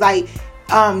character that was like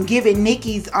giving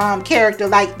Nicki's character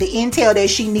like the intel that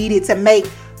she needed to make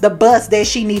the bust that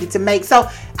she needed to make. So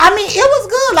I mean, it was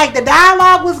good. Like, the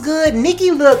dialogue was good.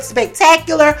 Nicki looked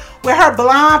spectacular with her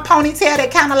blonde ponytail that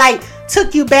kind of like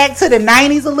took you back to the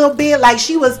 90s a little bit. Like,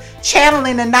 she was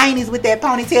channeling the 90s with that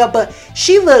ponytail, but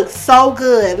she looked so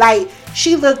good. Like,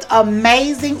 she looked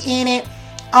amazing in it.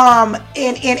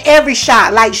 In every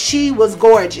shot, like, she was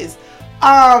gorgeous.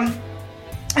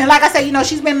 And like I said, you know,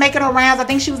 she's been making her rounds. I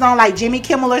think she was on like Jimmy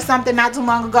Kimmel or something not too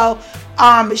long ago.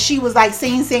 She was like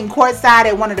sitting courtside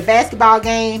at one of the basketball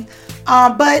games.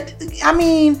 But I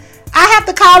mean, I have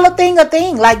to call a thing a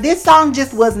thing. Like, this song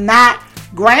just was not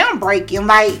groundbreaking.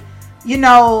 Like, you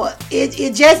know,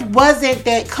 it just wasn't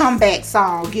that comeback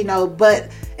song, you know.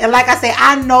 But, and like I said,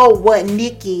 I know what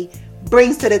Nicki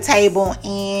brings to the table,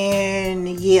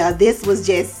 and yeah, this was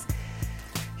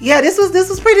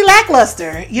pretty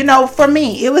lackluster, you know. For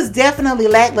me, it was definitely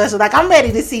lackluster. Like, I'm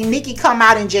ready to see Nicki come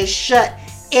out and just shut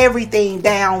everything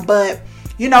down. But,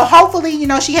 you know, hopefully, you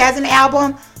know, she has an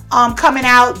album coming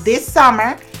out this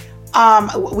summer.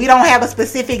 We don't have a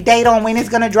specific date on when it's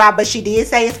gonna drop, but she did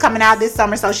say it's coming out this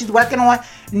summer. So she's working on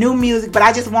new music, but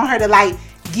I just want her to like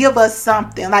give us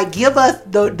something, like give us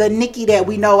the Nicki that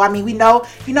we know. I mean, we know,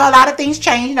 you know, a lot of things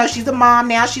change. You know, she's a mom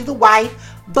now, she's a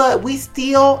wife, but we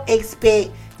still expect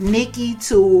Nicki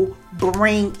to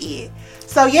bring it.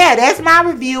 So yeah, that's my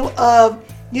review of,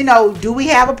 you know, Do We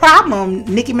Have a Problem?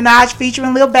 Nicki Minaj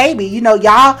featuring Lil Baby. You know,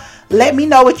 y'all let me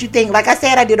know what you think. Like I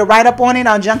said, I did a write-up on it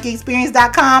on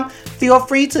JunkieExperience.com. Feel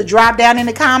free to drop down in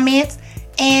the comments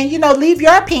and, you know, leave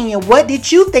your opinion. What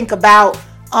did you think about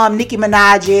Nicki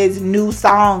Minaj's new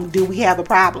song, Do We Have a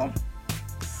Problem?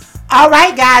 All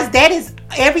right, guys, that is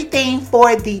everything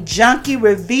for the Junkie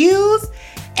reviews.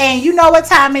 And you know what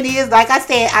time it is. Like I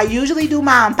said, I usually do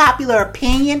my unpopular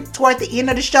opinion toward the end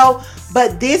of the show.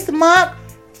 But this month,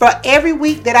 for every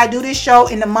week that I do this show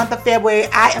in the month of February,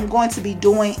 I am going to be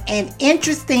doing an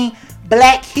interesting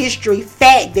Black History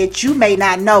fact that you may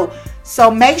not know.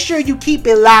 So make sure you keep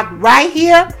it locked right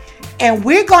here. And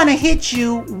we're going to hit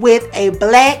you with a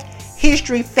Black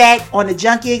History fact on the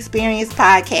Junkie Experience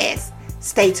podcast.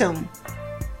 Stay tuned.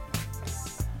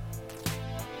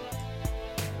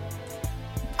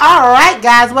 All right,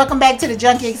 guys, welcome back to the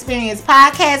Junkie Experience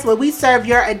podcast, where we serve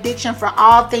your addiction for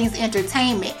all things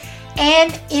entertainment.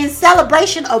 And in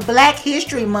celebration of Black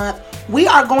History Month, we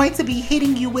are going to be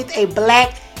hitting you with a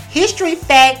Black History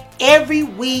fact every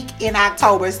week in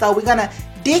October. So we're going to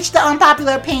ditch the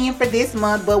unpopular opinion for this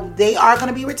month, but they are going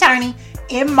to be returning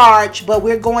in March. But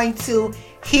we're going to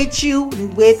hit you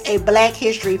with a Black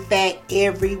History fact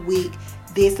every week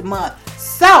this month.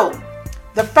 So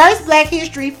the first Black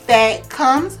History fact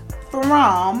comes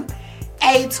from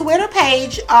a Twitter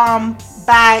page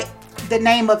by the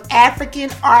name of African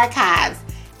Archives.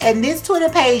 And this Twitter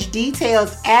page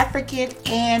details African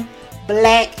and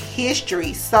Black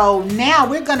history. So now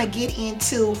we're going to get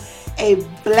into a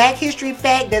Black History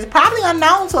fact that's probably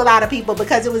unknown to a lot of people,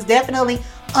 because it was definitely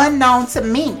unknown to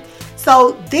me.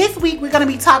 So this week we're going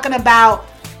to be talking about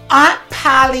Aunt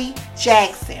Polly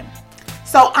Jackson.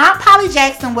 So Aunt Polly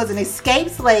Jackson was an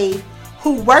escaped slave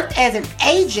who worked as an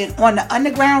agent on the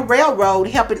Underground Railroad,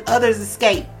 helping others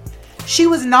escape. She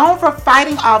was known for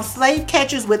fighting off slave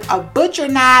catchers with a butcher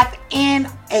knife and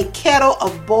a kettle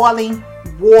of boiling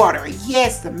water.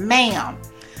 Yes, ma'am.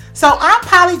 So Aunt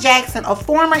Polly Jackson, a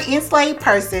former enslaved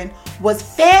person, was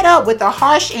fed up with the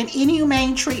harsh and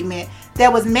inhumane treatment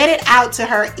that was meted out to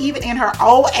her even in her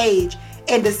old age,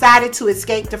 and decided to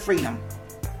escape to freedom.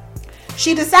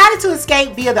 She decided to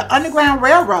escape via the Underground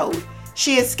Railroad.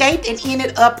 She escaped and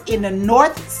ended up in the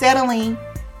North, settling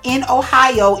in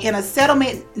Ohio in a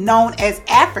settlement known as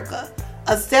Africa,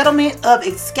 a settlement of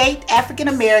escaped African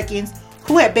Americans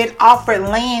who had been offered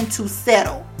land to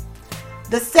settle.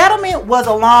 The settlement was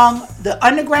along the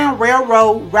Underground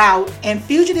Railroad route, and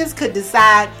fugitives could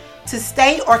decide to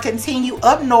stay or continue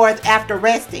up north after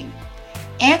resting.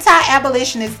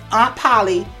 Anti-abolitionist Aunt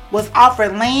Polly was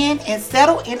offered land and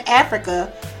settled in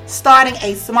Africa, starting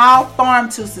a small farm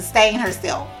to sustain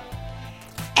herself.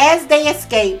 As they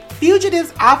escaped,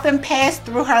 fugitives often passed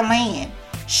through her land.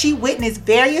 She witnessed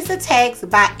various attacks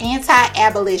by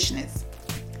anti-abolitionists.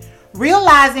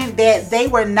 Realizing that they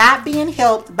were not being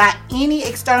helped by any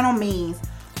external means,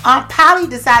 Aunt Polly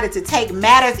decided to take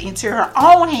matters into her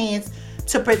own hands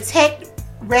to protect,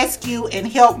 rescue, and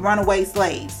help runaway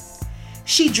slaves.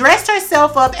 She dressed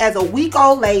herself up as a weak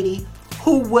old lady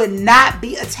who would not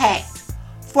be attacked.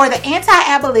 For the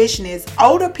anti-abolitionists,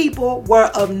 older people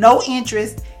were of no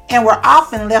interest and were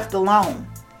often left alone.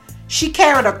 She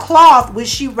carried a cloth which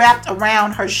she wrapped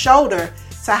around her shoulder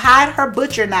to hide her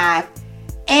butcher knife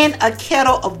and a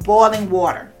kettle of boiling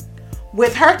water.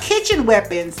 With her kitchen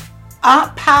weapons,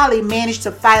 Aunt Polly managed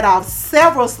to fight off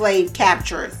several slave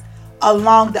capturers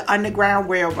along the Underground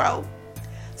Railroad.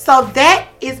 So that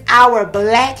is our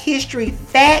Black History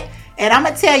fact. And I'm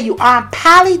going to tell you, Aunt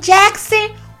Polly Jackson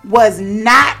was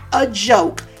not a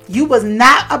joke. You was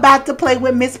not about to play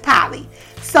with Miss Polly.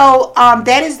 So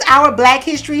that is our Black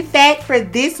History fact for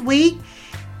this week.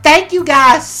 Thank you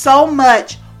guys so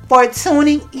much for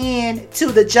tuning in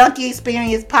to the Junkie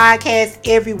Experience podcast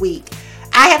every week.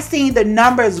 I have seen the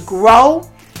numbers grow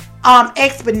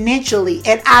exponentially,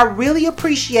 and I really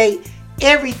appreciate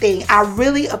everything. I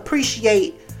really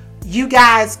appreciate you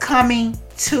guys coming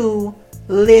to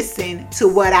listen to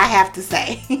what I have to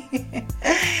say.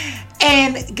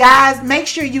 And guys, make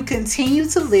sure you continue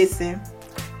to listen.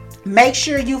 Make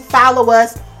sure you follow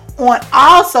us on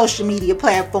all social media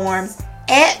platforms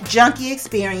at Junkie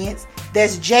Experience.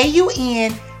 That's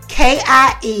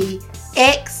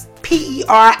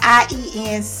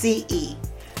JUNKIEXPERIENCE.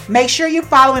 Make sure you're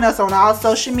following us on all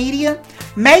social media.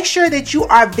 Make sure that you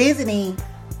are visiting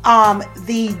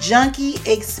the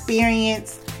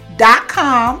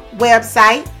JunkieExperience.com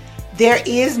website. There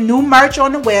is new merch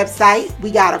on the website.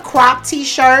 We got a crop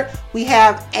t-shirt. We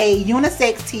have a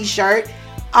unisex t-shirt,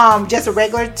 just a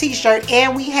regular t-shirt,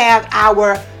 and we have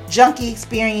our Junkie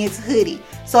Experience hoodie.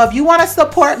 So if you want to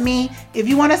support me, if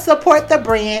you want to support the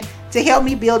brand to help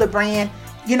me build a brand,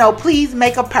 please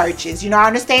make a purchase. I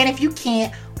understand if you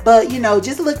can't, but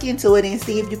just look into it and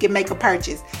see if you can make a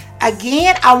purchase.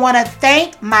 Again, I want to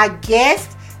thank my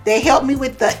guest that helped me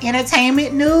with the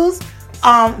entertainment news,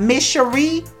 Miss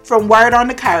Cherie from Word on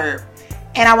the Curb.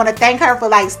 And I want to thank her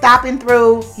for stopping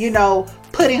through,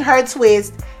 putting her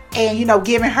twist and,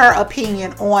 giving her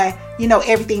opinion on,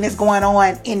 everything that's going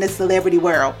on in the celebrity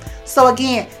world. So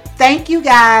again, thank you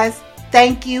guys.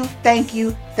 Thank you, thank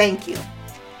you, thank you.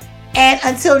 And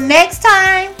until next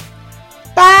time,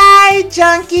 bye,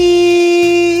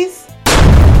 junkies.